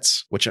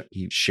Tourette's, which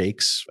he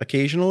shakes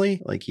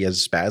occasionally, like he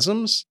has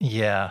spasms.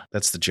 Yeah.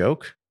 That's the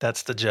joke.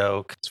 That's the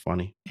joke. It's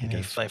funny. And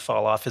they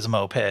fall off his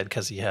moped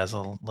because he has a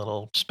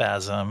little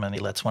spasm, and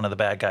he lets one of the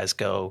bad guys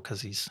go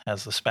because he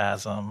has a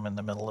spasm in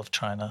the middle of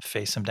trying to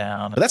face him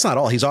down. But that's not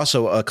all. He's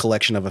also a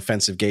collection of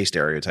offensive gay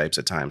stereotypes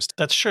at times.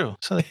 That's true.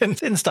 So they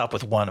didn't stop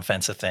with one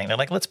offensive thing. They're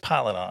like, let's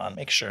pile it on.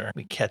 Make sure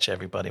we catch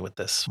everybody with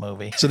this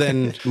movie. So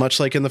then, much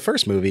like in the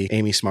first movie,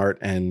 Amy Smart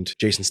and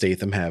Jason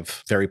Statham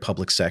have very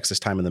public sex, this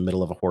time in the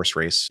middle of a horse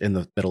race, in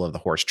the middle of the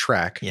horse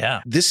track.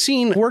 Yeah. This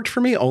scene worked for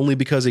me only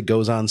because it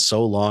goes on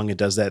so long. It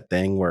does that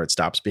thing where it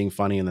stops being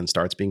funny and then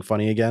starts being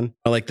funny again.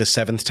 Like the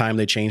 7th time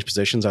they change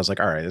positions, I was like,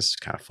 all right, this is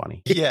kind of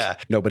funny. Yeah.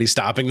 Nobody's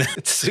stopping that.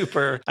 It's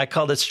super, I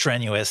called it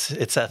strenuous.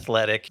 It's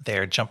athletic.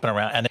 They're jumping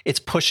around and it's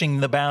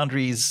pushing the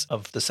boundaries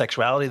of the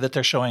sexuality that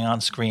they're showing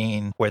on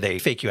screen, where they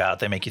fake you out.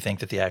 They make you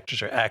think that the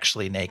actors are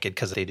actually naked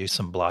because they do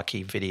some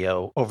blocky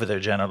video over their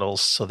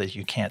genitals so that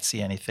you can't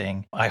see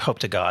anything. I hope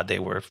to God they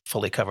were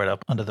fully covered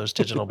up under those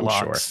digital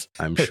blocks.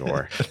 I'm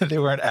sure. They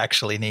weren't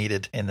actually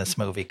needed in this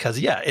movie because,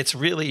 yeah, it's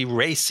really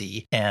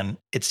racy and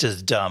it's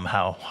just dumb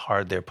how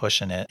hard they're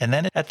pushing it. And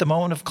then at the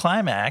moment of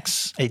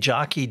climax, a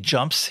jockey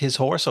jumps his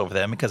horse over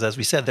them because, as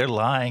we said, they're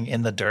lying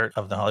in the dirt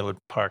of the Hollywood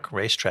Park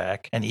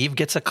racetrack. And Eve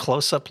gets a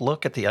close-up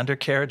look at the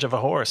undercarriage of a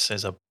horse.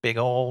 There's a big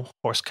old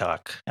horse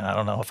cock. And I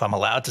don't know if I'm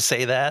allowed to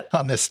say that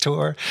on this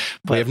tour.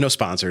 We have no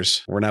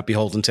sponsors. We're not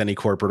beholden to any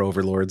corporate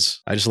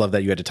overlords. I just love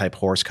that you had to type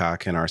horse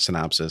cock in our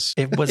synopsis.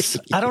 It was,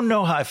 I don't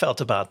know how I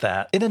felt about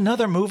that. In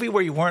another movie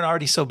where you weren't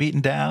already so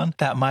beaten down,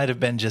 that might have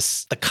been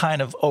just the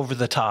kind of over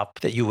the top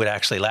that you would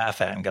actually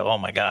laugh at and go, oh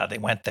my God, they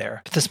went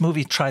there. But this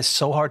movie tries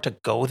so hard to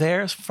go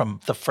there from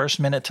the first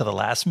minute to the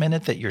last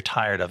minute that you're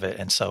tired of it.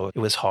 And so it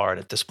was hard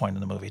at this point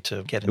in the movie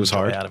to get any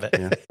joy out of it.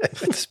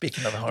 Yeah.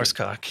 Speaking of the horse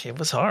cock, it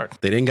was hard.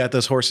 They didn't got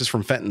those horses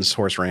from Fenton's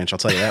Horse Ranch, I'll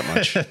tell you that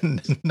much.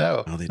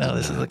 No,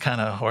 this is the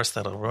kind of horse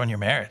that'll ruin your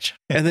marriage.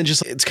 And then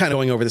just, it's kind of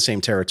going over the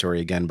same territory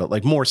again, but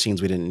like more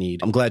scenes we didn't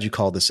need. I'm glad you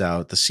called this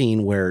out. The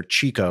scene where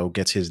Chico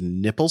gets his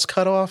nipples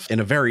cut off in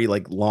a very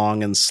like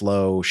long and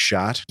slow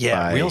shot.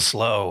 Yeah, real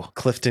slow.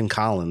 Clifton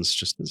Collins.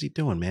 Just, what's he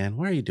doing, man?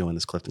 Why are you doing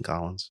this, Clifton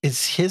Collins?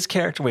 Is his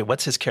character,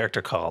 what's his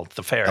character called?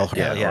 The ferret.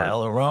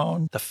 El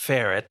Huron, the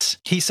ferret.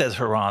 He says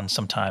Huron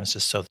sometimes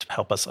just so to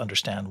help us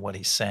understand what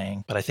he's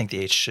saying, but I think the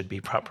H should be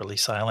properly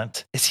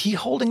silent. Is he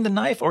holding the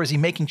knife or is he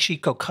making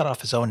Chico cut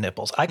off his own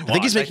nipples? I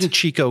think he's making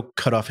Chico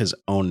cut off his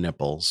own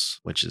nipples,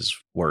 which is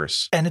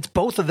worse. And it's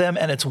both of them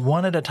and it's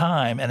one at a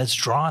time and it's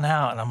drawn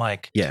out. And I'm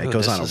like, yeah, it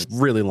goes on a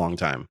really long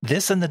time.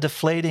 This and the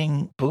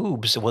deflating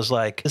boobs, it was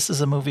like, this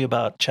is a movie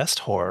about chest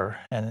horror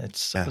and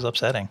it was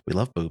upsetting. We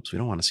love boobs. We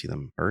don't want to see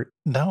them hurt.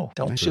 No,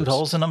 don't shoot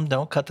holes in them.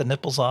 Don't cut the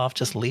nipples off.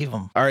 Just leave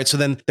them. All right. So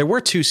then there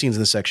were 2 scenes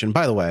in this section.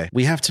 By the way,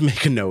 we have to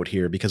make a note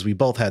here because we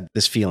both had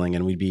this feeling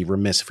and we'd be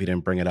remiss if we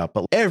didn't bring it up.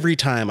 But every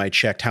time I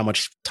checked how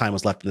much time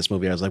was left in this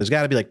movie, I was like, there's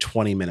got to be like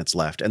 20 minutes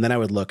left. And then I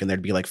would look and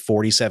there'd be like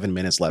 47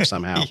 minutes left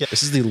somehow. Yeah.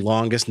 This is the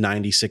longest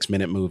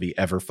 96-minute movie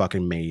ever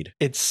fucking made.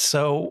 It's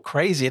so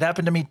crazy. It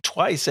happened to me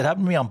twice. It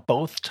happened to me on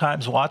both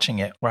times watching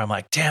it where I'm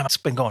like, damn, it's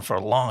been going for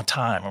a long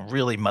time. I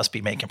really must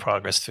be making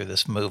progress through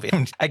this movie.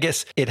 I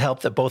guess it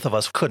helped that both of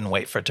us couldn't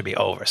wait for it to be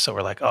over. So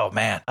we're like, oh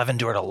man, I've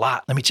endured a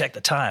lot. Let me check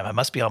the time. I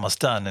must be almost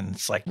done. And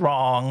it's like,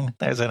 wrong.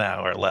 There's an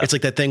hour left. It's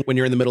like that thing when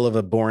you're in the middle of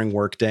a boring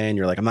work day and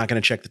you're like, I'm not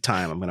going to check the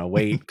time. I'm going to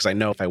wait because I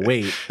know if I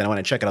wait, then when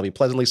I check it, I'll be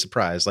pleasantly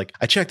surprised. Like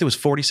I checked, it was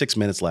 46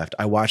 minutes left.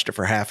 I watched it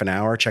for half an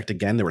hour, checked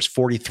again. There was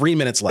 43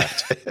 minutes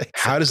left.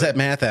 How does that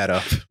math add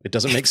up? It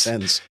doesn't make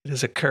sense. It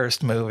is a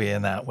cursed movie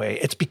in that way.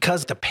 It's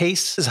because the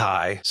pace is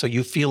high. So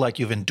you feel like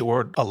you've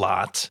endured a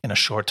lot in a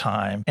short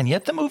time. And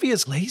yet the movie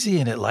is lazy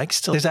and it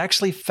likes to, there's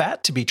actually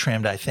fat to be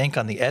trimmed, I think,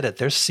 on the edit.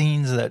 There's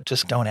scenes that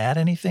just don't add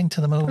anything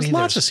to the movie. There's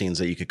lots of scenes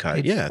that you could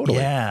cut. Yeah, totally.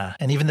 Yeah.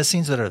 And even the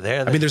scenes that are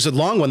there. I mean, there's a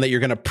long one that you're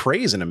going to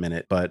praise in a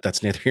minute, but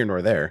that's neither here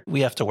nor there.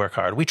 We have to work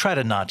hard. We try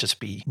to not just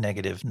be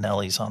negative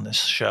Nellies on this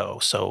show.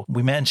 So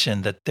we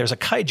mentioned that there's a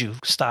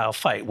kaiju style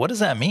fight. What does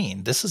that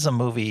mean? This is a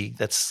movie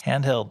that's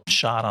handheld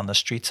shot on the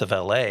streets of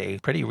LA.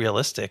 Pretty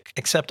realistic,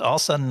 except all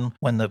of a sudden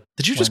when the...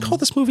 Did you just call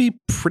this movie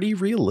pretty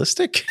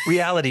realistic?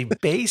 Reality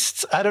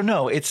based? I don't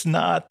know. It's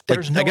not...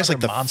 There's like, no I guess like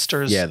the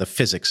monsters. Yeah, the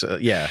physics.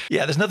 Yeah,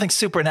 there's nothing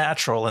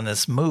supernatural in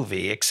this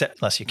movie,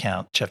 except unless you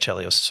count Jeff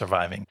Chelios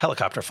surviving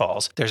helicopter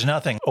falls. There's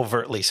nothing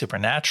overtly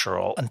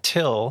supernatural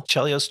until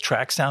Chelios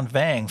tracks down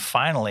Vang.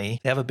 Finally,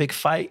 they have a big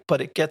fight,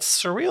 but it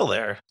gets surreal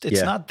there.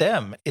 It's not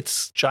them.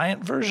 It's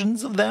giant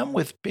versions of them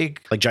with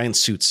big... Like giant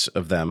suits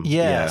of them.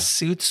 Yeah,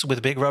 suits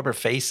with big rubber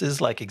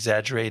faces, like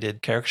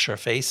exaggerated caricature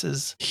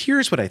faces.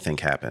 Here's what I think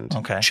happened.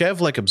 Okay.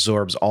 Chev like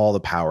absorbs all the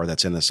power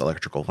that's in this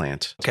electrical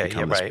plant. Okay. to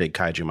become this big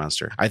kaiju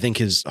monster. I think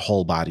his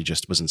whole body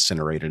just was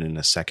incinerated in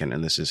a second,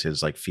 and this is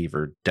his like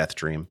fevered death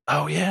dream.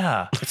 Oh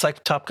yeah, it's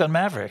like Top Gun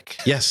Maverick.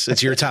 Yes,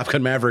 it's your Top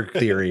Gun Maverick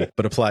theory,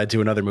 but applied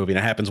to another movie, and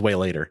it happens way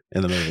later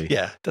in the movie.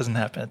 Yeah, it doesn't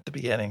happen at the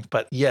beginning.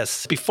 But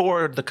yes,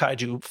 before the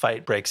kaiju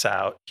fight breaks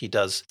out, he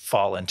does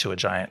fall into a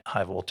giant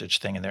high voltage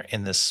thing, and they're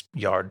in this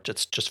yard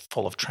that's just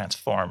full of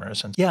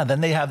transformers. And yeah,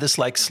 then they have this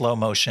like slow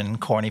motion,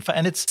 corny fight,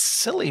 and it's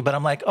silly, but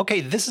I'm like,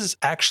 okay, this is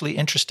actually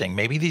interesting.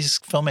 Maybe these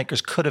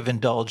filmmakers could have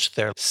indulged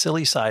their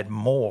silly side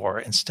more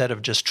instead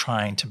of just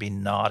trying to be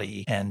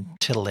naughty and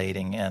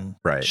titillating and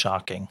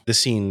shocking. This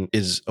scene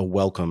is a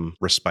welcome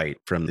respite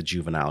from the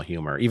juvenile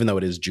humor, even though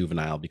it is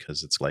juvenile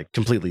because it's like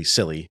completely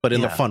silly, but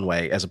in a fun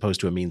way as opposed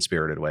to a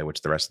mean-spirited way,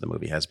 which the rest of the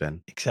movie has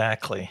been.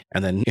 Exactly.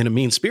 And then in a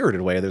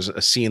mean-spirited way, there's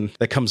a scene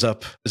that comes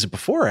up. Is it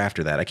before or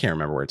after that? I can't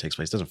remember where it takes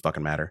place. It doesn't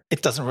fucking matter.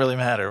 It doesn't really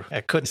matter.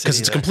 I couldn't say because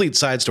it's a complete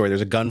side story.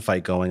 There's a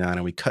gunfight going on,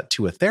 and we cut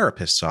to a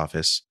therapist's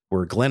office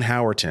where Glenn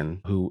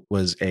Howerton, who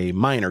was a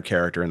minor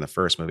character in the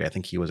first movie, I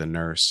think he was a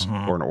nurse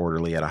or an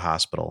orderly at a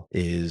hospital,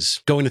 is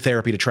going to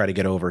therapy to try to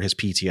get over his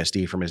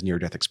PTSD from his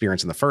near-death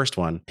experience in the first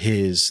one.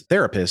 His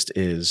therapist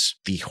is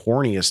the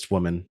horniest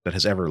woman that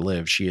has ever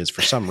lived. She is,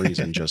 for some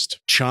reason, just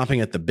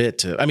chomping at the bit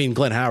to... I mean,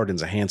 Glenn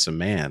Howerton's a handsome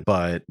man,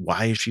 but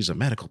why is she a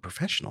medical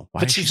professional?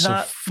 Why is she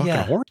so fucking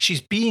horny? She's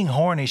being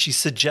horny. She's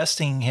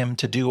suggesting him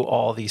to do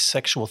all these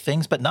sexual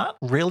things, but not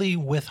really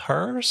with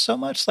her so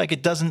much. Like,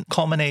 it doesn't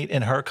culminate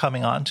in her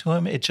coming on to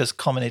him. It just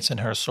culminates in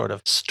her sort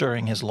of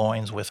stirring his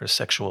loins with her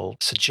sexual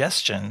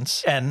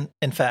suggestions. And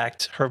in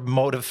fact, her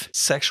mode of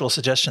sexual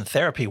suggestion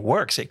therapy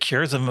works. It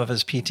cures him of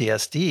his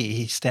PTSD.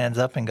 He stands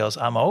up and goes,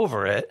 I'm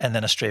over it. And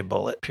then a stray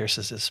bullet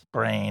pierces his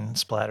brain,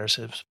 splatters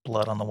his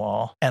blood on the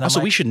wall. And also,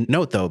 we should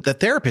note, though, the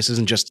therapist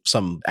isn't just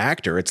some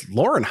actor. It's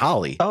Lauren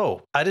Holly.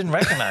 Oh, I didn't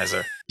recognize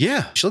her.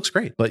 Yeah, she looks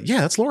great. But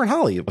yeah, that's Lauren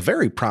Holly, a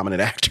very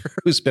prominent actor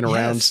who's been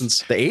around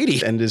since the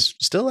 80s and is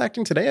still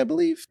acting today, I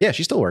believe. Yeah,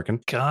 she's still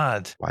working.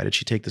 God. Why did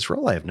she take this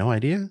role? I have no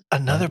idea.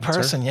 Another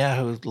person,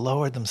 who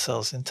lowered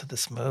themselves into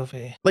this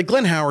movie. Like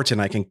Glenn Howerton,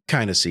 I can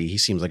kind of see. He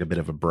seems like a bit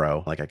of a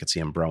bro. Like I could see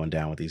him broing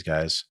down with these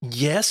guys.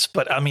 Yes,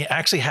 but I mean,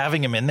 actually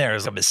having him in there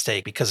is a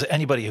mistake because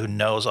anybody who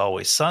knows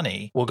Always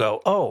Sunny will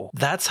go, oh,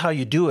 that's how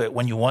you do it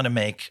when you want to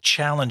make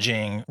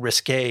challenging,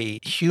 risque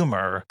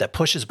humor that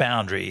pushes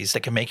boundaries,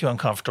 that can make you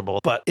uncomfortable,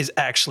 but is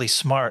actually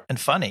smart and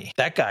funny.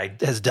 That guy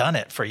has done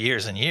it for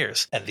years and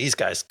years, and these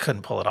guys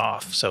couldn't pull it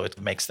off. So it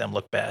makes them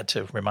look bad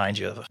to remind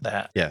you of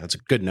that. Yeah, that's a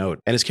good note.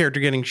 And his character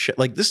getting shit,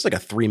 like this is like a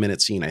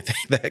 3-minute scene, I think,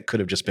 that could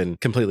have just been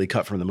completely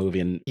cut from the movie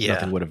and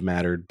nothing would have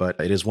mattered. But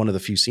it is one of the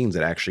few scenes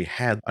that actually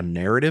had a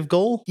narrative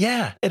goal.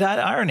 Yeah, it had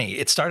irony.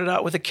 It started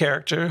out with a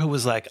character who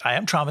was like, I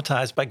am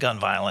traumatized by gun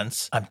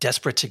violence. I'm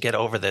desperate to get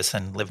over this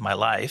and live my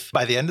life.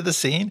 By the end of the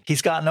scene,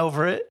 he's gotten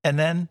over it. And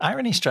then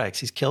irony strikes.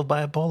 He's killed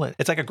by a bullet.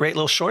 It's like a great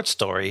little short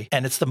story.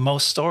 And it's the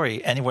most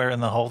story anywhere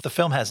in the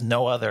film has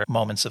no other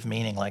moments of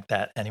meaning like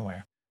that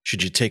anywhere.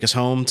 Should you take us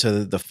home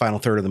to the final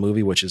third of the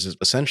movie, which is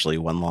essentially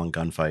one long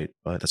gunfight?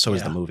 But so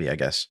is the movie, I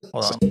guess.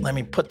 Well, let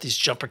me put these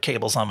jumper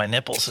cables on my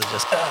nipples and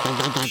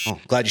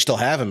just... glad you still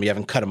have them. You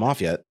haven't cut them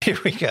off yet. Here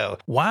we go.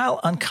 While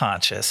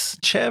unconscious,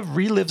 Chev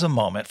relives a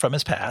moment from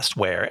his past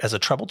where, as a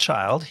troubled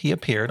child, he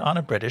appeared on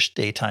a British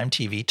daytime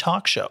TV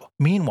talk show.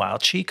 Meanwhile,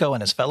 Chico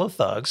and his fellow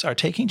thugs are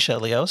taking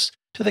Chelios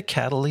to the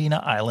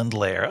Catalina Island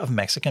lair of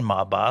Mexican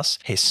mob boss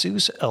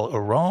Jesus El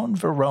Huron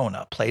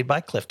Verona, played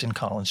by Clifton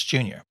Collins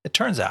Jr. It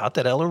turns out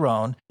that El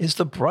Huron is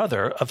the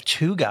brother of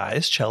two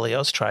guys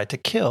Chelios tried to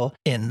kill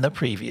in the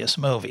previous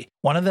movie.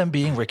 One of them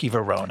being Ricky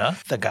Verona,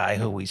 the guy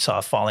who we saw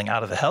falling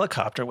out of the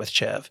helicopter with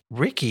Chev.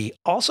 Ricky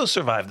also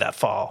survived that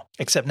fall,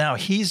 except now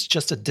he's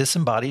just a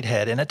disembodied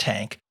head in a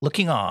tank,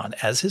 looking on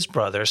as his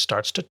brother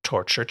starts to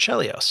torture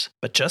Chelios.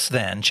 But just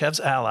then, Chev's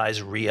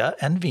allies Rhea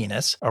and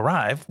Venus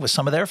arrive with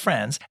some of their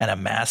friends, and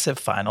a massive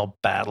final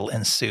battle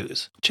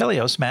ensues.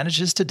 Chelios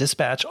manages to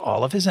dispatch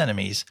all of his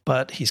enemies,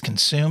 but he's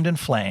consumed in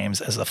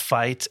flames as the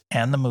fight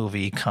and the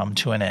movie come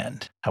to an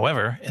end.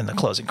 However, in the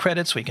closing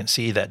credits, we can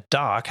see that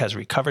Doc has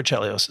recovered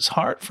Chelios'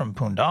 heart from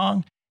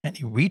Pundong, and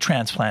he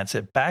retransplants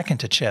it back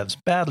into Chev's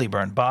badly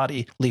burned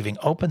body, leaving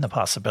open the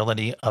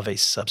possibility of a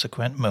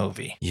subsequent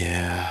movie.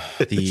 Yeah.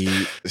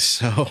 This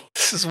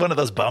is one of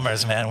those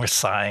bummers, man. We're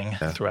sighing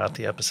throughout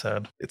the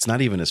episode. It's not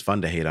even as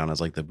fun to hate on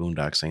as like the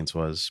Boondock Saints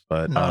was.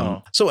 But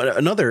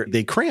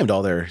they crammed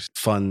all their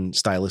fun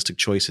stylistic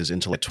choices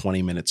into like a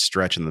 20-minute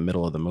stretch in the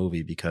middle of the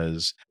movie,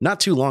 because not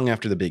too long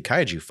after the big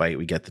kaiju fight,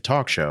 we get the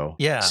talk show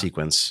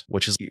sequence,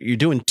 which is you're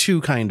doing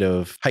two kind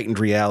of heightened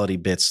reality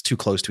bits too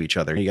close to each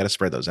other. You got to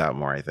spread those out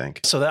more, I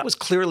think. So that was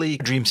clearly a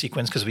dream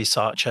sequence because we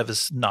saw Chev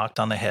is knocked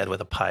on the head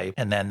with a pipe,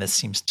 and then this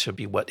seems to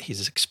be what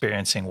he's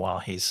experiencing while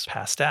he's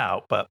passed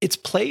out. But it's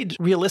played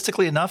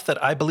realistically enough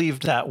that I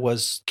believed that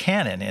was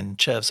canon in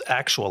Chev's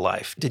actual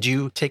life. Did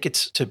you take it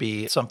to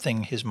be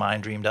something his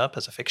mind dreamed up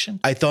as a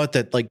fiction? I thought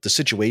that like the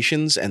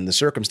situations and the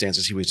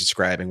circumstances he was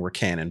describing were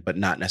canon, but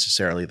not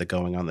necessarily the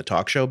going on the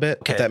talk show bit.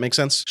 Okay. If that makes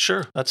sense?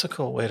 Sure. That's a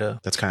cool way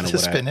to That's kind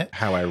of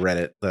how I read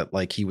it. That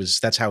like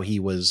that's how he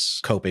was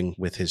coping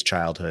with his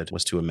childhood,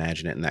 was to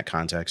imagine it it in that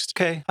context.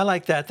 Okay, I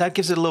like that. That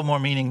gives it a little more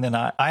meaning than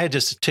I had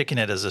just taken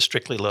it as a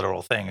strictly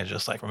literal thing. It's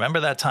just like, remember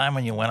that time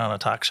when you went on a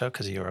talk show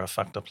because you were a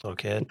fucked up little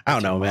kid? I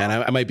don't know, man.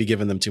 I might be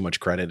giving them too much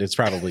credit. It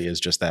probably is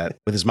just that.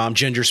 With his mom,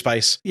 Ginger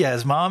Spice. Yeah,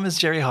 his mom is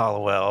Jerry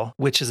Hollowell,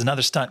 which is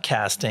another stunt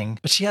casting.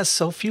 But she has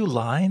so few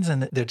lines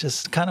and there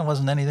just kind of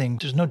wasn't anything.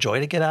 There's no joy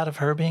to get out of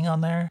her being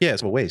on there. Yeah,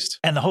 it's a waste.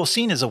 And the whole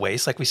scene is a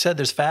waste. Like we said,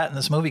 there's fat in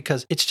this movie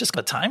because it's just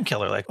a time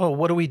killer. Like, oh,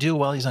 what do we do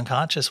while he's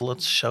unconscious? Well,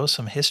 let's show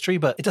some history,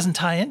 but it doesn't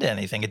tie into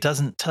anything. It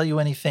doesn't tell you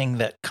anything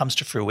that comes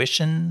to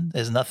fruition.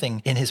 There's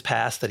nothing in his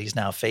past that he's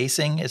now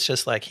facing. It's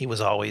just like he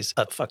was always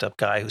a fucked up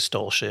guy who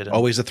stole shit.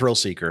 Always a thrill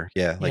seeker.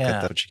 Yeah, like Yeah.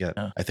 that's what you get.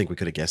 Yeah. I think we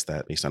could have guessed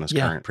that based on his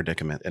Yeah. current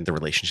predicament and the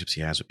relationships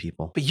he has with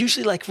people. But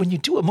usually, like when you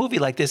do a movie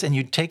like this and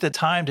you take the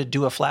time to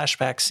do a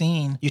flashback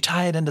scene, you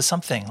tie it into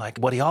something. Like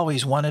what he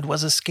always wanted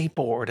was a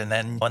skateboard. And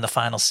then in the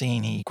final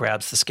scene, he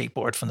grabs the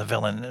skateboard from the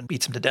villain and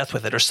beats him to death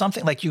with it or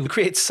something. Like you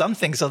create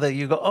something so that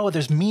you go, oh,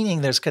 there's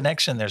meaning, there's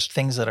connection, there's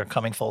things that are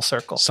coming full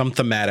circle. Some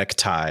thematic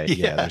tie.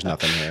 Yeah, there's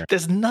nothing here.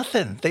 There's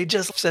nothing. They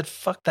just said,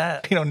 fuck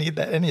that. You don't need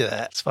that, any of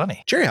that. It's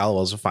funny. Jerry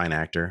Hollowell's a fine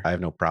actor. I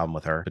have no problem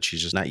with her, but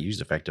she's just not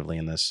used effectively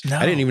in this. No.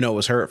 I didn't even know it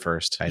was her at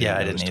first. I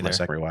didn't notice till my either.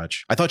 second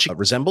rewatch. I thought she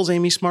resembles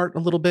Amy Smart a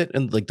little bit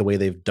and like the way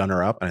they've done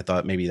her up. And I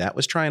thought maybe that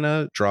was trying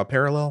to draw a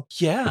parallel.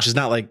 Yeah. Which is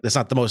not like, that's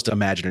not the most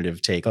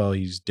imaginative take. Oh,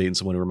 he's dating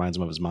someone who reminds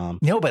him of his mom.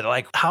 No, but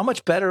like, how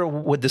much better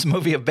would this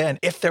movie have been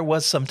if there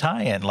was some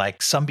tie-in,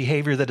 like some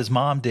behavior that his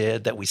mom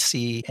did that we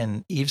see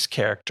in Eve's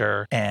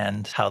character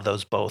and how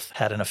those both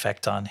had an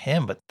effect on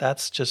him? But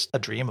that's just a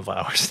dream of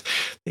ours.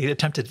 They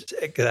attempted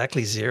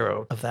exactly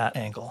zero of that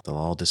angle. They'll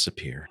all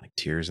disappear like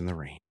tears in the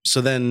rain. So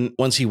then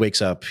once he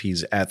wakes up,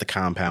 he's at the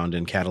compound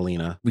in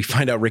Catalina. We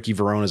find out Ricky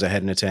Verona's a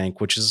head in a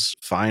tank, which is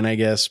fine, I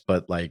guess,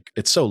 but like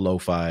it's so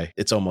lo-fi.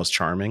 It's almost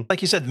charming.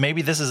 Like you said,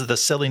 maybe this is the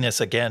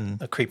silliness again,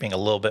 creeping a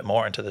little bit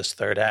more into this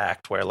third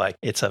act where like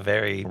it's a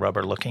very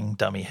rubber looking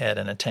dummy head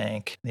in a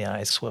tank. The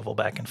eyes swivel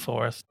back and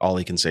forth. All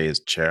he can say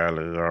is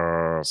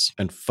Chelios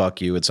and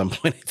fuck you at some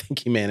point. I think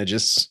he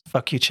manages.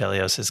 Fuck you,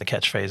 Chelios is the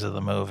catchphrase of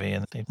the movie,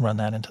 and they run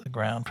that into the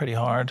ground pretty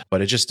hard.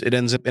 But it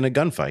ends up in a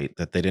gunfight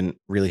that they didn't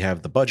really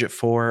have the budget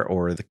for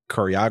or the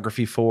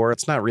choreography for.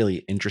 It's not really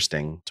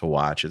interesting to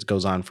watch. It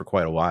goes on for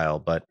quite a while,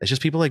 but it's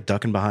just people like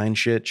ducking behind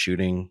shit,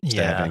 shooting,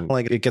 stabbing. Yeah.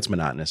 Like it gets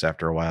monotonous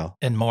after a while.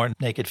 And more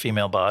naked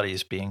female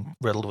bodies being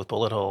riddled with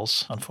bullet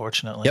holes,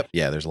 unfortunately. Yep.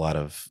 Yeah, there's a lot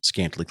of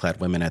scantily clad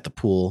women at the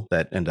pool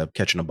that end up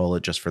catching a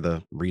bullet just for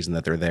the reason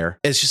that they're there.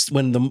 It's just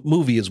when the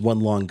movie is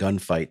one long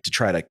gunfight, to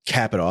try to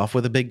cap it off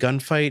with a big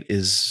gunfight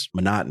is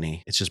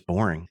monotony. It's just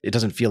boring. It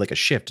doesn't feel like a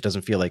shift. It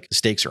doesn't feel like the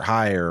stakes are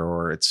higher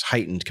or it's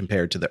heightened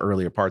compared to the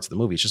earlier parts of the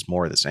movie. It's just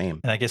more of the same.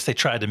 And I guess they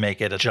tried to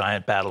make it a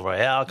giant battle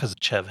royale because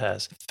Chev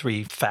has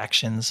 3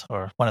 factions,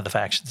 or one of the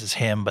factions is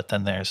him, but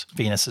then there's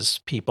Venus's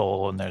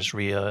people and there's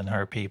Rhea and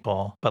her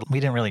people. But we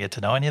didn't really get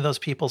to know any of those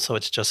people, so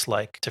it's just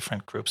like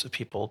different groups of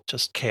people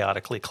just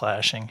chaotically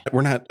clashing.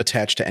 We're not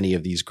attached to any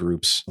of these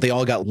groups. They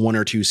all got 1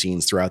 or 2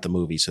 scenes throughout the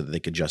movie so that they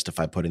could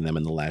justify putting them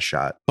in the last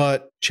shot.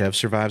 But Chev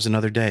survives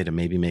another day to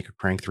maybe make a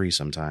Crank 3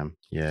 sometime.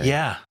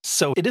 Yeah.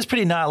 So it is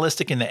pretty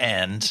nihilistic in the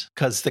end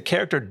because the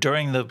character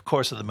during the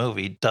course of the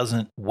movie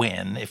doesn't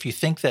win. If you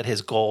think that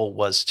his goal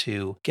was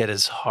to get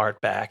his heart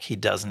back, he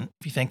doesn't.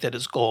 If you think that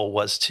his goal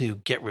was to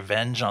get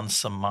revenge on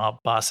some mob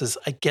bosses,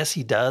 I guess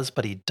he does,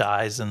 but he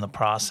dies in the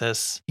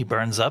process. He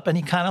burns up and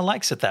he kind of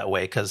likes it that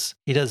way because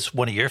he does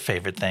one of your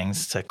favorite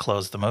things to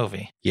close the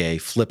movie. Yeah, he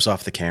flips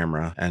off the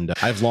camera. And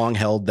I've long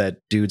held that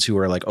dudes who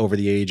are like over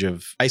the age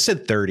of, I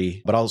said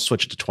 30, but I'll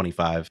switch it to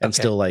 25 and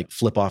still like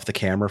flip off the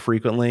camera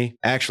frequently.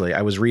 Actually,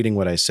 I was reading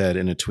what I said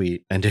in a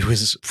tweet and it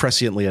was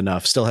presciently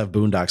enough, still have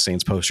Boondock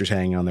Saints posters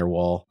hanging on their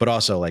wall, but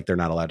also like they're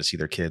not allowed to see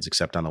their kids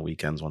except on the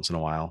weekends once in a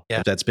while.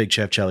 Yeah. That's big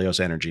Chev Chelios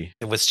energy.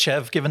 It was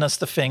Chev giving us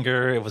the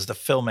finger. It was the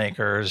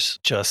filmmakers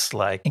just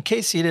like, in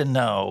case you didn't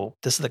know,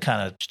 this is the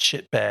kind of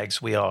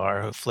shitbags we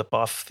are who flip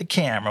off the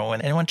camera.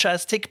 When anyone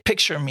tries to take a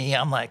picture of me,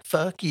 I'm like,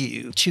 fuck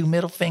you. 2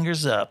 middle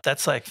fingers up.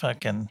 That's like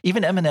fucking,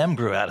 even Eminem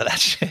grew out of that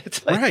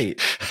shit. Like, Right.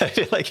 I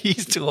feel like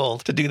he's too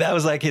old to do that.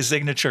 Was like his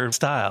signature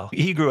style.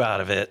 He grew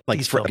out of it. Like,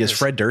 These is filmmakers-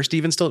 Fred Durst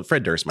even still?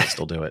 Fred Durst might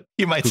still do it.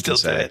 He might Who still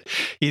can do say? it.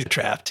 He's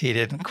trapped. He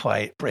didn't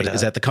quite break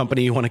Is that the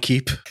company you want to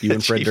keep? You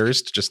and Fred Chief.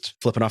 Durst just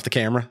flipping off the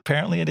camera?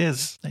 Apparently it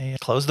is. They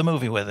closed the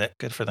movie with it.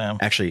 Good for them.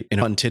 Actually, in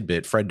a fun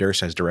tidbit, Fred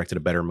Durst has directed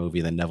a better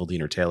movie than Neville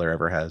Dean or Taylor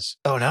ever has.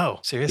 Oh no,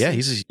 seriously?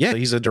 Yeah,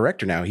 he's a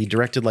director now. He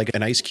directed like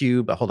an Ice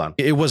Cube. Hold on.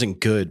 It wasn't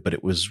good, but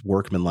it was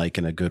workmanlike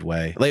in a good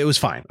way. Like it was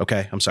fine.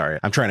 Okay. I'm sorry.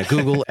 I'm trying to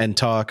Google and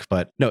talk,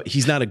 but no,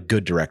 he's not a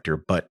good director,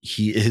 but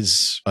he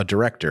is a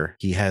director.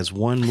 He has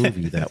one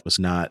movie that was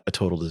not a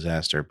total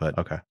disaster, but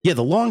okay. Yeah,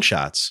 The Long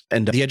Shots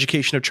and The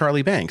Education of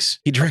Charlie Banks.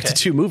 He directed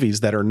 2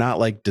 movies that are not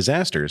like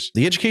disasters.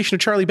 The Education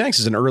of Charlie Banks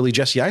is an early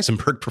Jesse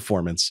Eisenberg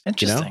performance.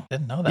 Interesting. You know?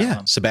 Didn't know that Yeah,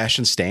 one.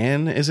 Sebastian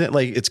Stan, is it?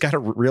 Like, it's got a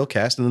real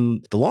cast. And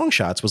then The Long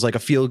Shots was like a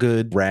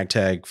feel-good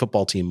ragtag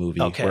football team movie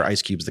where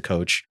Ice Cube's the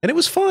coach. And it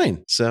was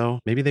fine. So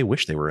maybe they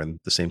wish they were in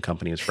the same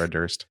company as Fred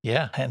Durst.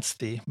 Yeah, hence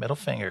the middle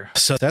finger.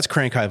 So that's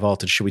Crank High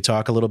Voltage. Should we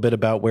talk a little bit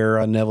about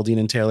where Neville Neveldine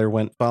and Taylor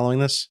went following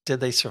this? Did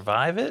they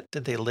survive it?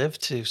 Did they live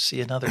to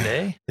see another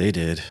day? They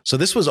did. So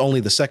this was only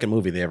the second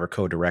movie they ever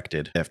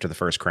co-directed after the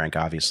first Crank,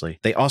 obviously.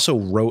 They also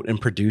wrote and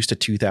produced a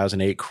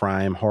 2008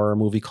 crime horror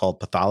movie called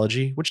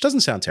Pathology, which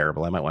doesn't sound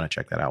terrible. I might want to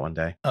check that out one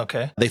day.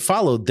 Okay. They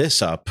followed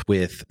this up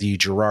with the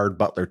Gerard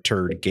Butler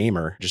Turd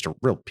Gamer, just a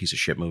real piece of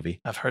shit movie.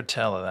 I've heard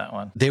tell of that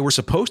one. They were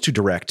supposed to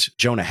direct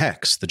Jonah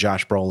Hex, the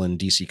Josh Brolin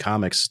DC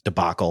Comics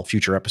debacle,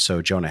 future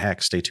episode Jonah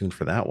Hex. Stay tuned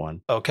for that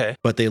one. Okay.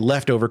 But they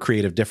left over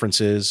creative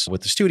differences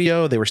with the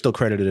studio. They were still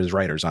credited as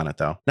writers on it,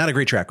 though. Not a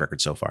great track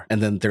record so far.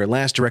 And then their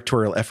last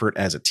directorial effort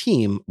as a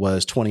team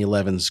was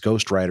 2011's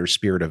Ghost Rider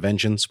Spirit of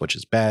Vengeance, which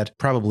is bad.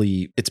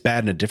 Probably it's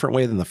bad in a different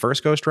way than the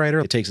first Ghost Rider.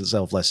 It takes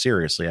itself less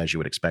seriously, as you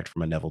would expect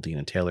from a Neveldine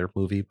and Taylor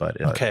movie, but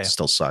it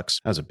still sucks.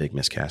 That was a big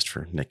miscast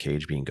for Nick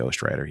Cage being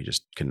Ghost Rider. He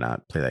just could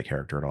not play that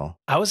character at all.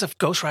 I was a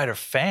Ghost Rider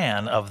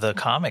fan of the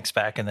comics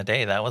back in the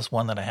day. That was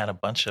one that I had a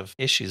bunch of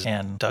issues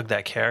and dug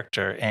that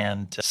character.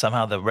 And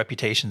somehow the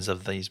reputations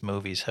of these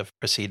movies have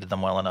preceded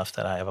them well enough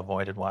that I have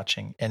avoided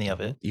watching any of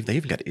it. They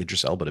even got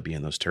Idris Elba to be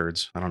in those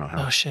turds. I don't know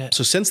how. Oh, shit.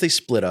 So since they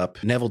split up,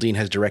 Neveldine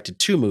has directed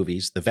 2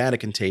 movies, The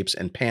Vatican Tapes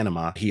and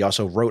Panama. He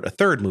also wrote a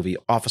third movie,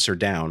 Officer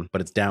Down,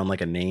 but it's down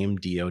like a name,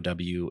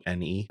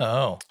 Downe.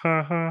 Oh,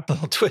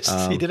 little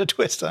twist. He did a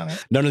twist on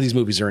it. None of these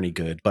movies are any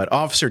good, but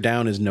Officer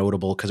Down is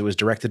notable because it was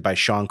directed by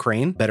Sean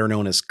Crane, better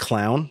known as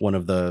Clown, one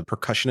of the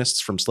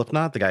percussionists from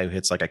Slipknot, the guy who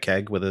hits like a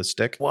keg with a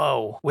stick.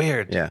 Whoa,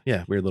 weird.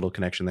 Yeah, weird little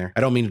connection there.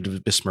 I don't mean to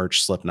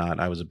besmirch Slipknot.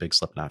 I was a big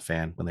Slipknot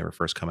fan when they were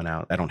first coming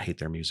out. I don't hate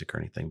their music or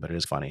anything, but it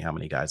is funny how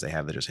many guys they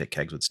have that just hit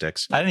kegs with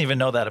sticks. I didn't even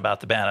know that about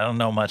the band. I don't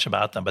know much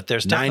about them, but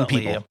there's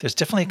definitely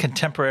a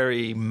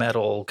contemporary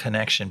metal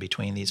connection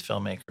between these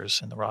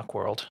filmmakers in the rock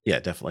world. Yeah,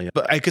 definitely.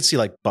 But I could see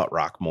like butt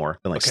rock more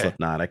than like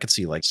Slipknot. I could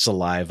see like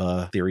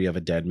Saliva, Theory of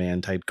a Dead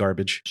Man type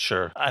garbage.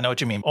 Sure. I know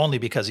what you mean. Only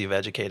because you've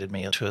educated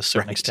me to a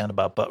certain extent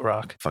about butt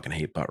rock. Fucking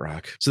hate butt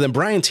rock. So then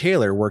Brian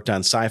Taylor worked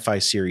on sci-fi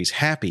series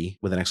Happy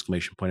with an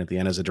exclamation point at the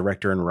end as a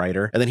director and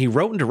writer. And then he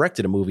wrote and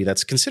directed a movie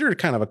that's considered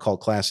kind of a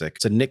cult classic.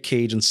 It's a Nick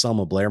Cage and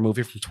Selma Blair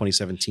movie from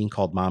 2017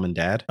 called Mom and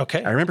Dad.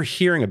 Okay. I remember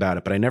hearing about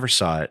it, but I never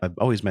saw it. I've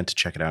always meant to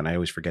check it out and I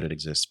always forget it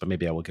exists, but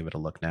maybe I will give it a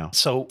look now.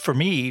 So for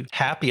me,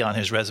 Happy on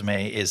his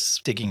resume is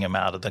digging him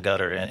out of the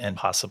gutter and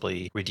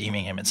possibly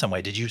redeeming him in some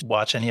way. Did you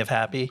watch any of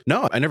Happy?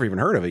 No, I never even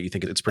heard of it. You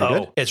think it's pretty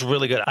good? It's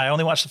really good. I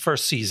only watched the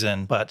first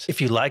season, but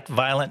if you like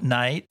Violent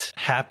Night,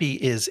 Happy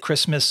is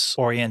Christmas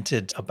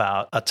oriented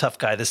about a tough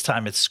guy. This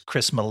time it's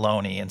Chris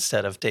Maloney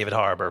instead of David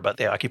Harbour, but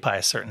they occupy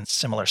a certain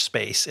similar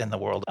space in the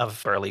world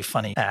of burly,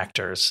 funny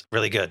actors.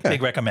 Really good.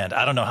 Big recommend.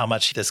 I don't know how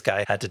much this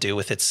guy had to do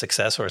with its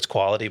success or its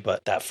quality,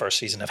 but that first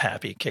season of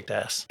Happy kicked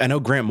ass. I know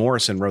Grant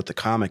Morrison wrote the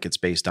comic it's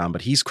based on,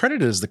 but he's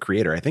credited as the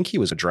creator. I think he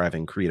was a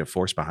driving creative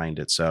force behind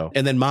it. So,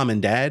 and then Mom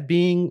and Dad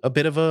being a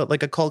bit of a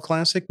cult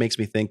classic makes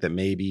me think that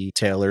maybe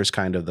Taylor's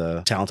kind of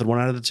the talented one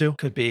out of the two.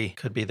 Could be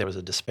there was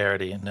a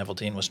disparity and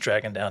Neveldine was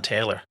dragging down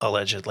Taylor,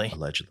 allegedly.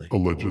 Allegedly.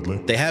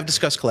 They have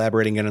discussed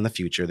collaborating again in the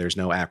future. There's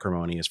no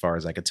acrimony as far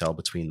as I could tell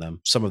between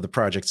them. Some of the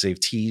projects they've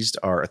teased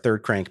are a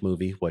third Crank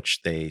movie,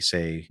 which they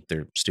say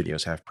their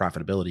studios have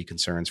profitability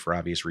concerns for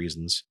obvious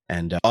reasons.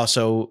 And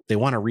also they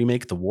want to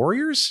remake The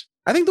Warriors.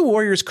 I think The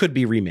Warriors could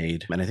be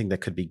remade, and I think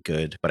that could be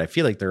good, but I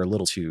feel like they're a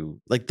little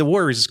too, like The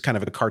Warriors is kind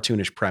of a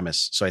cartoonish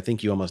premise, so I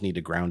think you almost need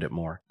to ground it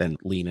more than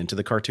lean into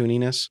the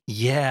cartooniness.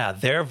 Yeah,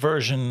 their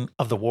version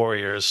of The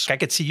Warriors, I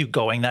could see you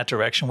going that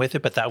direction with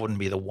it, but that wouldn't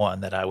be the one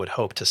that I would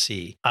hope to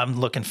see. I'm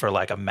looking for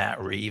like a Matt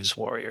Reeves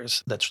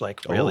Warriors that's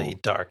like really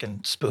dark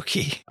and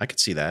spooky. I could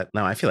see that.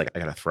 No, I feel like I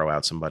got to throw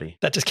out somebody.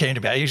 That just came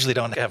to me. I usually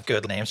don't have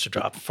good names to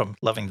drop from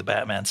loving the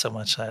Batman so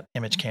much. That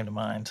image came to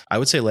mind. I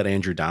would say let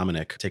Andrew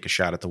Dominic take a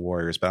shot at The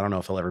Warriors, but I don't know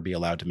if he'll ever be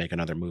allowed to make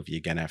another movie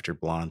again after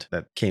Blonde.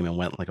 That came and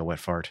went like a wet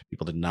fart.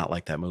 People did not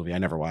like that movie. I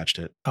never watched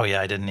it. Oh yeah,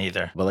 I didn't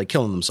either. But like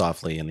Killing Them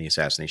Softly and the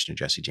assassination of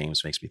Jesse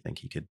James makes me think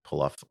he could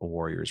pull off a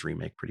Warriors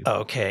remake pretty well.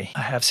 Okay.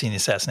 I have seen the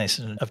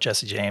assassination of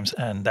Jesse James,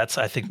 and that's,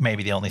 I think,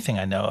 maybe the only thing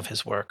I know of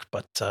his work.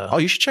 But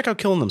you should check out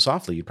Killing Them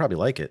Softly. You'd probably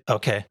like it.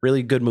 Okay.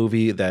 Really good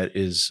movie that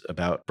is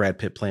about Brad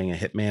Pitt playing a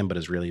hitman, but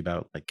is really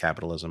about like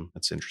capitalism.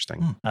 That's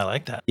interesting. I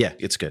like that. Yeah,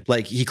 it's good.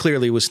 Like he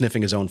clearly was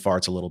sniffing his own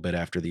farts a little bit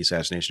after the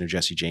assassination of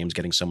Jesse James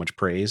getting so much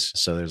praise.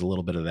 So there's a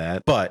little bit of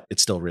that, but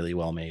it's still really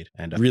well made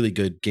and a really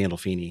good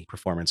Gandolfini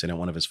performance in it,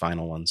 one of his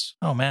final ones.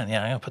 Oh man,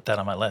 yeah, I'm gonna put that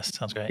on my list.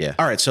 Sounds great. Yeah.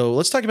 All right, so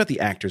let's talk about the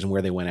actors and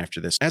where they went after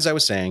this. As I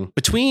was saying,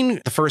 between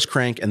the first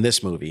Crank and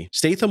this movie,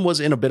 Statham was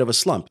in a bit of a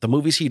slump. The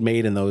movies he'd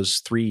made in those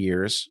 3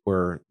 years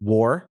were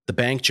War, The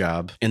Bank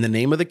Job, In the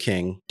Name of the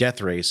King, Death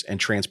Race, and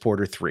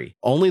Transporter 3.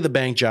 Only The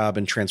Bank Job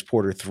and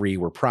Transporter 3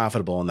 were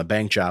profitable, and The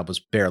Bank Job was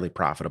barely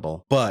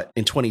profitable. But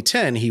in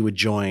 2010, he would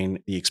join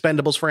the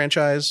Expendables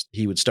franchise.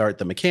 He would start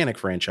the mechanic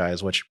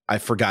franchise, which I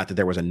forgot that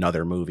there was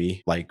another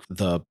movie like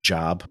The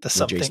Job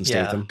with Jason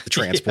Statham, the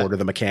transporter,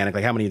 the mechanic.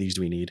 Like, how many of these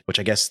do we need? Which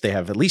I guess they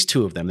have at least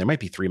 2 of them. There might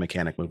be 3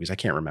 mechanic movies. I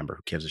can't remember.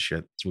 Who gives a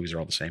shit? These movies are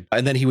all the same.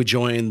 And then he would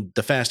join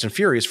the Fast and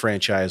Furious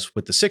franchise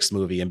with the 6th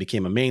movie and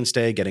became a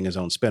mainstay, getting his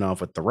own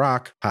spinoff with The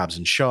Rock, Hobbs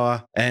and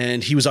Shaw.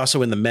 And he was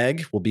also in the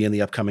Meg, will be in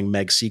the upcoming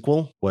Meg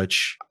sequel,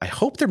 which I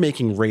hope they're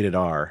making rated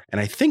R. And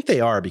I think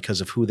they are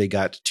because of who they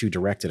got to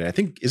direct it. I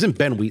think, isn't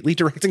Ben Wheatley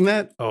directing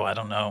that? Oh, I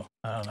don't know.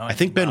 I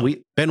think Ben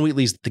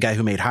Wheatley's the guy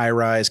who made High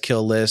Rise,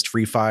 Kill List,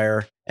 Free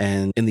Fire,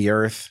 and In the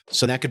Earth.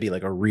 So that could be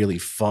like a really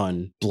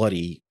fun,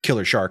 bloody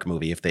killer shark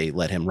movie if they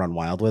let him run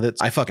wild with it.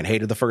 I fucking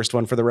hated the first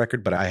one, for the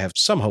record, but I have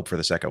some hope for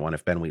the second one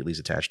if Ben Wheatley's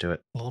attached to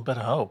it. A little bit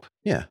of hope.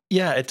 Yeah.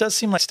 Yeah, it does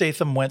seem like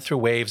Statham went through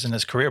waves in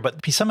his career,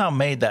 but he somehow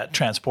made that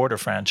Transporter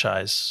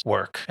franchise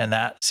work. And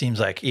that seems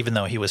like, even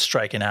though he was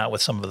striking out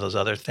with some of those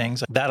other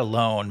things, that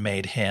alone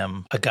made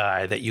him a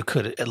guy that you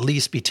could at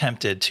least be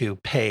tempted to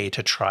pay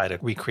to try to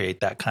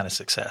recreate that kind of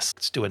success.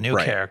 Let's do a new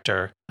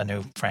character, a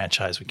new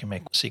franchise we can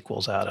make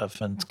sequels out of.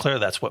 And it's clear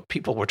that's what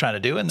people were trying to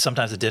do. And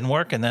sometimes it didn't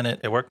work, and then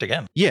it worked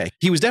again. Yeah,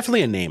 he was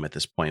definitely a name at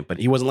this point, but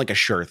he wasn't like a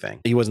sure thing.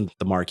 He wasn't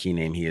the marquee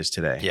name he is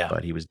today. Yeah.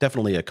 But he was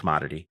definitely a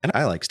commodity. And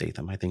I like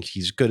Statham. I think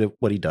he's good at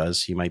what he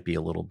does. He might be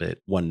a little bit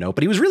one note,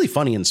 but he was really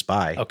funny in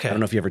Spy. Okay. I don't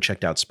know if you ever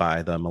checked out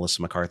Spy, the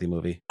Melissa McCarthy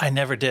movie. I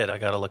never did. I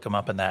got to look him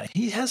up in that.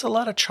 He has a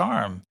lot of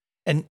charm.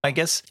 And I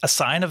guess a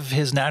sign of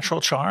his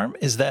natural charm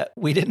is that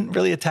we didn't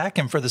really attack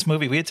him for this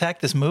movie. We attacked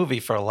this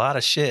movie for a lot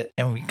of shit.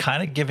 And we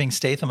kind of giving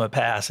Statham a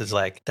pass is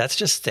like, that's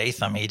just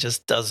Statham. He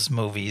just does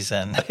movies,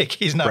 and like,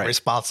 he's not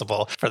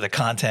responsible for the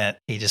content.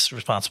 He's just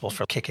responsible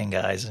for kicking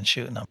guys and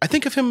shooting them. I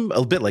think of him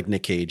a bit like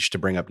Nick Cage, to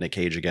bring up Nick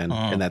Cage again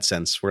in that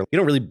sense, where you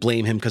don't really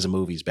blame him because a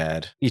movie's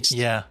bad. He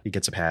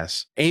gets a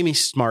pass. Amy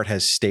Smart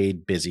has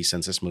stayed busy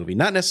since this movie,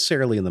 not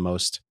necessarily in the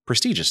most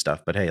prestigious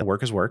stuff, but hey,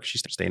 work is work.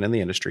 She's staying in the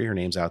industry. Her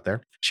name's out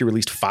there. She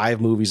released 5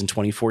 movies in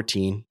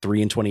 2014,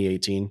 3 in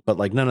 2018, but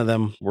like none of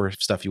them were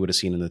stuff you would have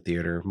seen in the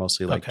theater,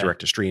 mostly like direct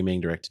to streaming,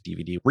 direct to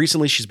DVD.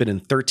 Recently, she's been in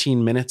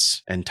 13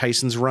 Minutes and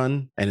Tyson's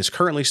Run, and is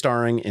currently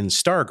starring in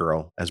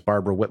Stargirl as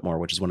Barbara Whitmore,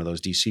 which is one of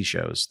those DC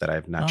shows that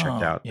I've not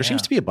checked out. There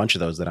seems to be a bunch of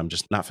those that I'm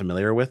just not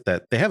familiar with,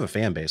 that they have a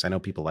fan base. I know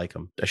people like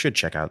them. I should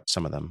check out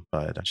some of them,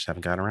 but I just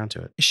haven't gotten around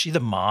to it. Is she the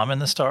mom in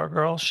the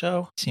Stargirl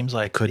show? Seems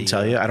like couldn't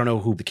tell you. I don't know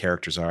who the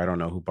characters are. I don't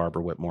know who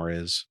Barbara Whitmore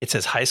is. It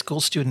says high school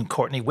student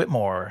Courtney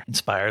Whitmore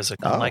inspires a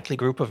unlikely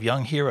group of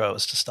young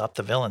heroes to stop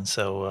the villain.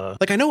 So,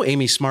 like, I know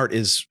Amy Smart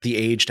is the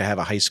age to have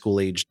a high school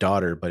age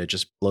daughter, but it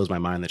just blows my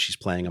mind that she's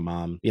playing a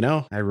mom. You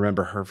know, I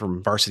remember her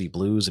from Varsity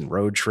Blues and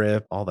Road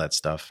Trip, all that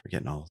stuff. We're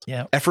getting old.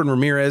 Yeah. Efren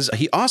Ramirez,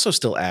 he also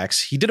still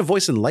acts. He did a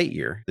voice in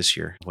Lightyear this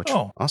year, which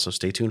also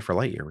stay tuned for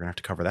Lightyear. We're gonna have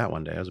to cover that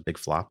one day. It was a big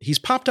flop. He's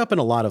popped up in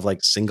a lot of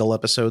like single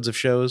episodes of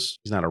shows.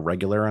 He's not a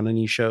regular on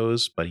any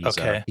shows, but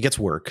he gets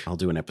work. I'll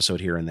do an episode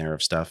here and there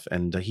of stuff.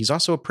 And he's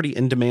also a pretty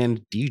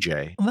in-demand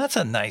DJ. Well, that's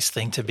a nice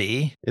thing to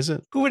be. Is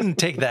it? Who wouldn't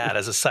take that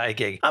as a side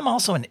gig? I'm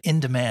also an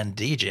in-demand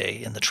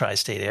DJ in the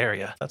tri-state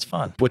area. That's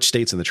fun. Which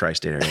state's in the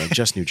tri-state area?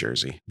 Just New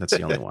Jersey. That's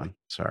the only one.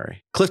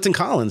 Sorry. Clifton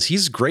Collins,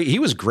 he's great. He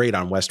was great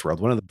on Westworld.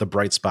 One of the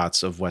bright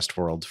spots of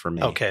Westworld for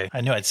me. Okay.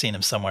 I knew I'd seen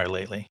him somewhere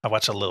lately. I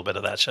watched a little bit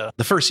of that show.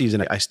 The first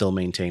season, I still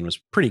maintain, was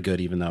pretty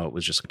good, even though it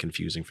was just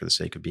confusing for the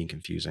sake of being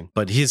confusing.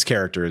 But his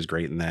character is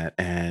great in that.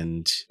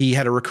 And he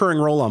had a recurring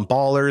role on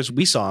Ballers.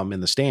 We saw him in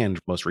The Stand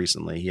most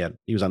recently.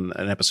 He was on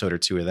an episode or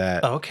 2 of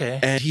that. Okay.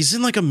 And he's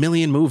in like a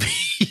million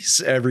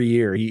movies every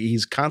year.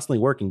 He's constantly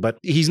working, but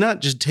he's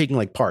not just taking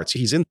like parts.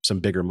 He's in some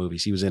bigger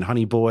movies. He was in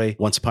Honey Boy,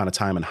 Once Upon a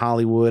Time in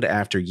Hollywood,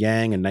 After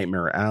Yang, and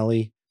Nightmare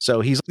Alley.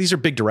 So these are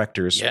big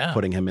directors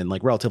putting him in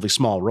like relatively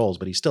small roles,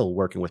 but he's still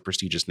working with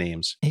prestigious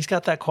names. He's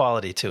got that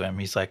quality to him.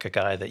 He's like a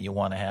guy that you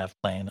want to have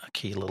playing a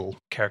key little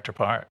character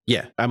part.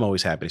 Yeah, I'm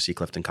always happy to see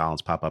Clifton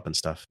Collins pop up and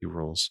stuff. He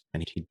rules.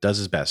 And he does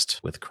his best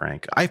with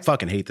Crank. I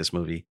fucking hate this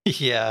movie.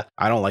 Yeah.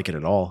 I don't like it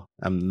at all.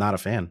 I'm not a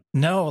fan.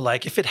 No,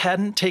 like if it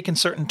hadn't taken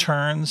certain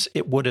turns,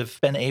 it would have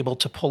been able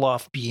to pull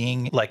off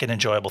being like an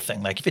enjoyable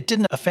thing. Like if it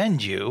didn't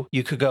offend you,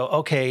 you could go,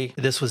 okay,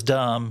 this was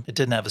dumb. It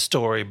didn't have a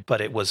story, but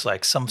it was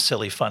like some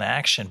silly fun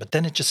action. But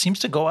then it just seems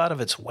to go out of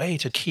its way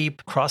to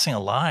keep crossing a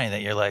line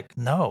that you're like,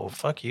 no,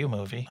 fuck you,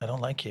 movie. I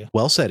don't like you.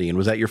 Well said, Ian.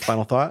 Was that your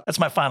final thought? That's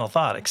my final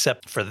thought,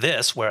 except for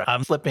this, where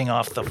I'm flipping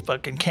off the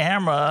fucking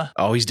camera.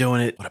 Oh, he's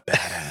doing it. What a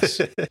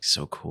badass. He's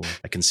so cool.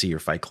 I can see your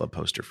Fight Club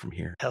poster from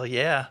here. Hell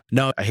yeah.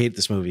 No, I hate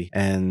this movie.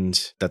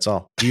 And that's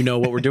all. Do you know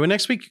what we're doing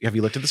next week? Have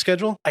you looked at the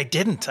schedule? I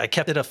didn't. I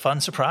kept it a fun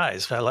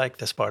surprise. I like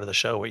this part of the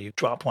show where you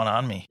drop one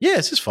on me. Yeah,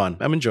 this is fun.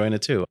 I'm enjoying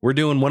it too. We're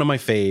doing one of my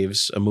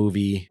faves, a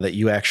movie that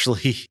you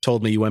actually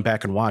told me you went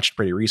back and and watched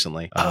pretty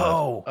recently.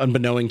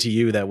 Unbeknown to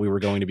you that we were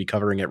going to be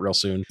covering it real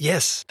soon.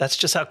 Yes, that's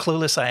just how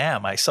clueless I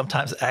am. I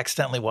sometimes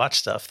accidentally watch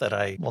stuff that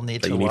I will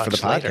need to watch for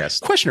the later.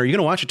 podcast. Question: are you going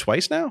to watch it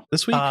twice now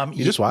this week?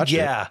 You just watched it.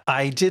 Yeah,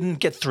 I didn't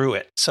get through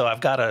it, so I'm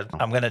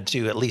going to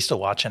do at least a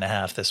watch and a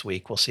half this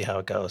week. We'll see how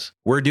it goes.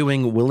 We're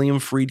doing William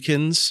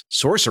Friedkin's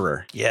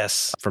Sorcerer.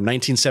 Yes, from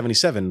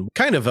 1977.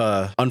 Kind of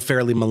a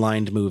unfairly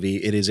maligned movie.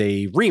 It is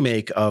a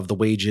remake of The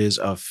Wages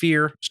of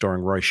Fear,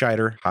 starring Roy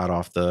Scheider, hot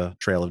off the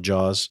trail of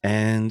Jaws,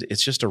 and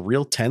it's just a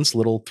real tense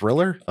little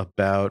thriller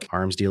about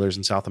arms dealers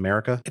in South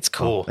America. It's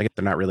cool. They're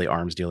not really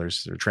arms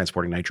dealers; they're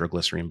transporting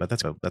nitroglycerine, but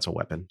that's a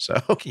weapon.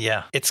 So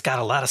yeah, it's got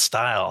a lot of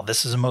style.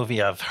 This is a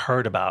movie I've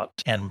heard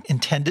about and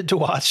intended to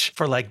watch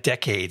for like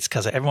decades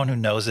because everyone who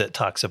knows it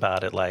talks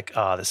about it like,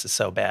 oh, this is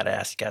so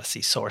badass. You got to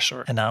see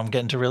Sorcerer, and now I'm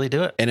getting to really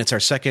do it. And it's our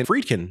second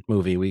Friedkin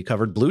movie. We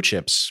covered Blue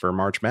Chips for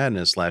March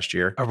Madness last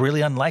year. A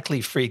really unlikely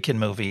Friedkin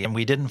movie, and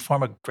we didn't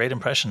form a great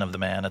impression of the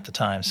man at the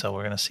time. So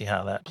we're going to see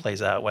how that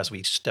plays out as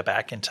we step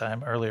back in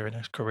time earlier in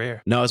his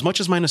career. Now, as much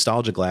as my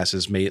nostalgia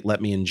glasses may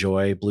let me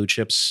enjoy Blue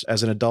Chips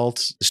as an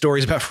adult, the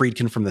stories about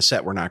Friedkin from the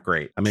set were not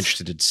great. I'm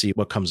interested to see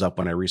what comes up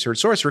when I research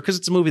Sorcerer because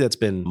it's a movie that's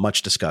been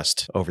much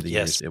discussed over the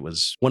years. It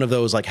was one of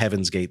those like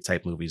Heaven's Gate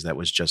type movies that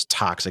was just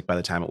toxic by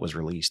the time it was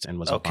released and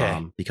was a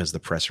bomb because the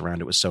press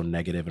around it was so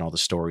negative and all the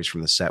stories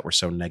from the set were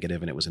so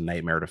negative and it was a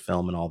nightmare to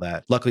film and all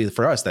that. Luckily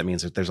for us, that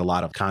means that there's a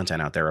lot of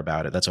content out there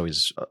about it. That's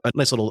always a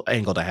nice little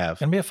angle to have.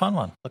 Gonna be a fun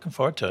one. Looking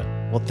forward to it.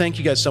 Well, thank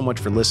you guys so much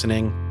for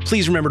listening.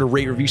 Please remember to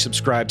rate, review,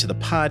 subscribe to the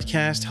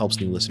podcast. Helps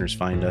new listeners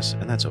find us,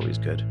 and that's always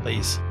good.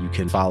 Please. You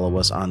can follow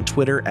us on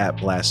Twitter at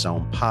Blast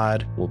Zone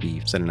Pod. We'll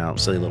be sending out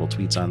silly little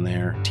tweets on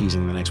there,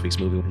 teasing the next week's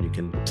movie. And you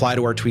can reply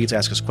to our tweets,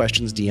 ask us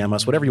questions, DM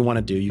us, whatever you want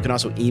to do. You can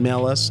also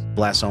email us,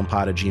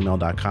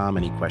 blastzonepod@gmail.com.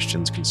 Any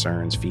questions,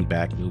 concerns,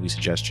 feedback, movie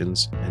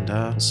suggestions. And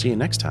we'll see you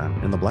next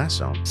time in the Blast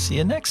Zone. See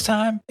you next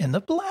time in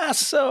the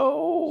Blast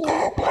Zone.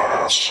 The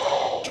Blast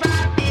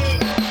Zone.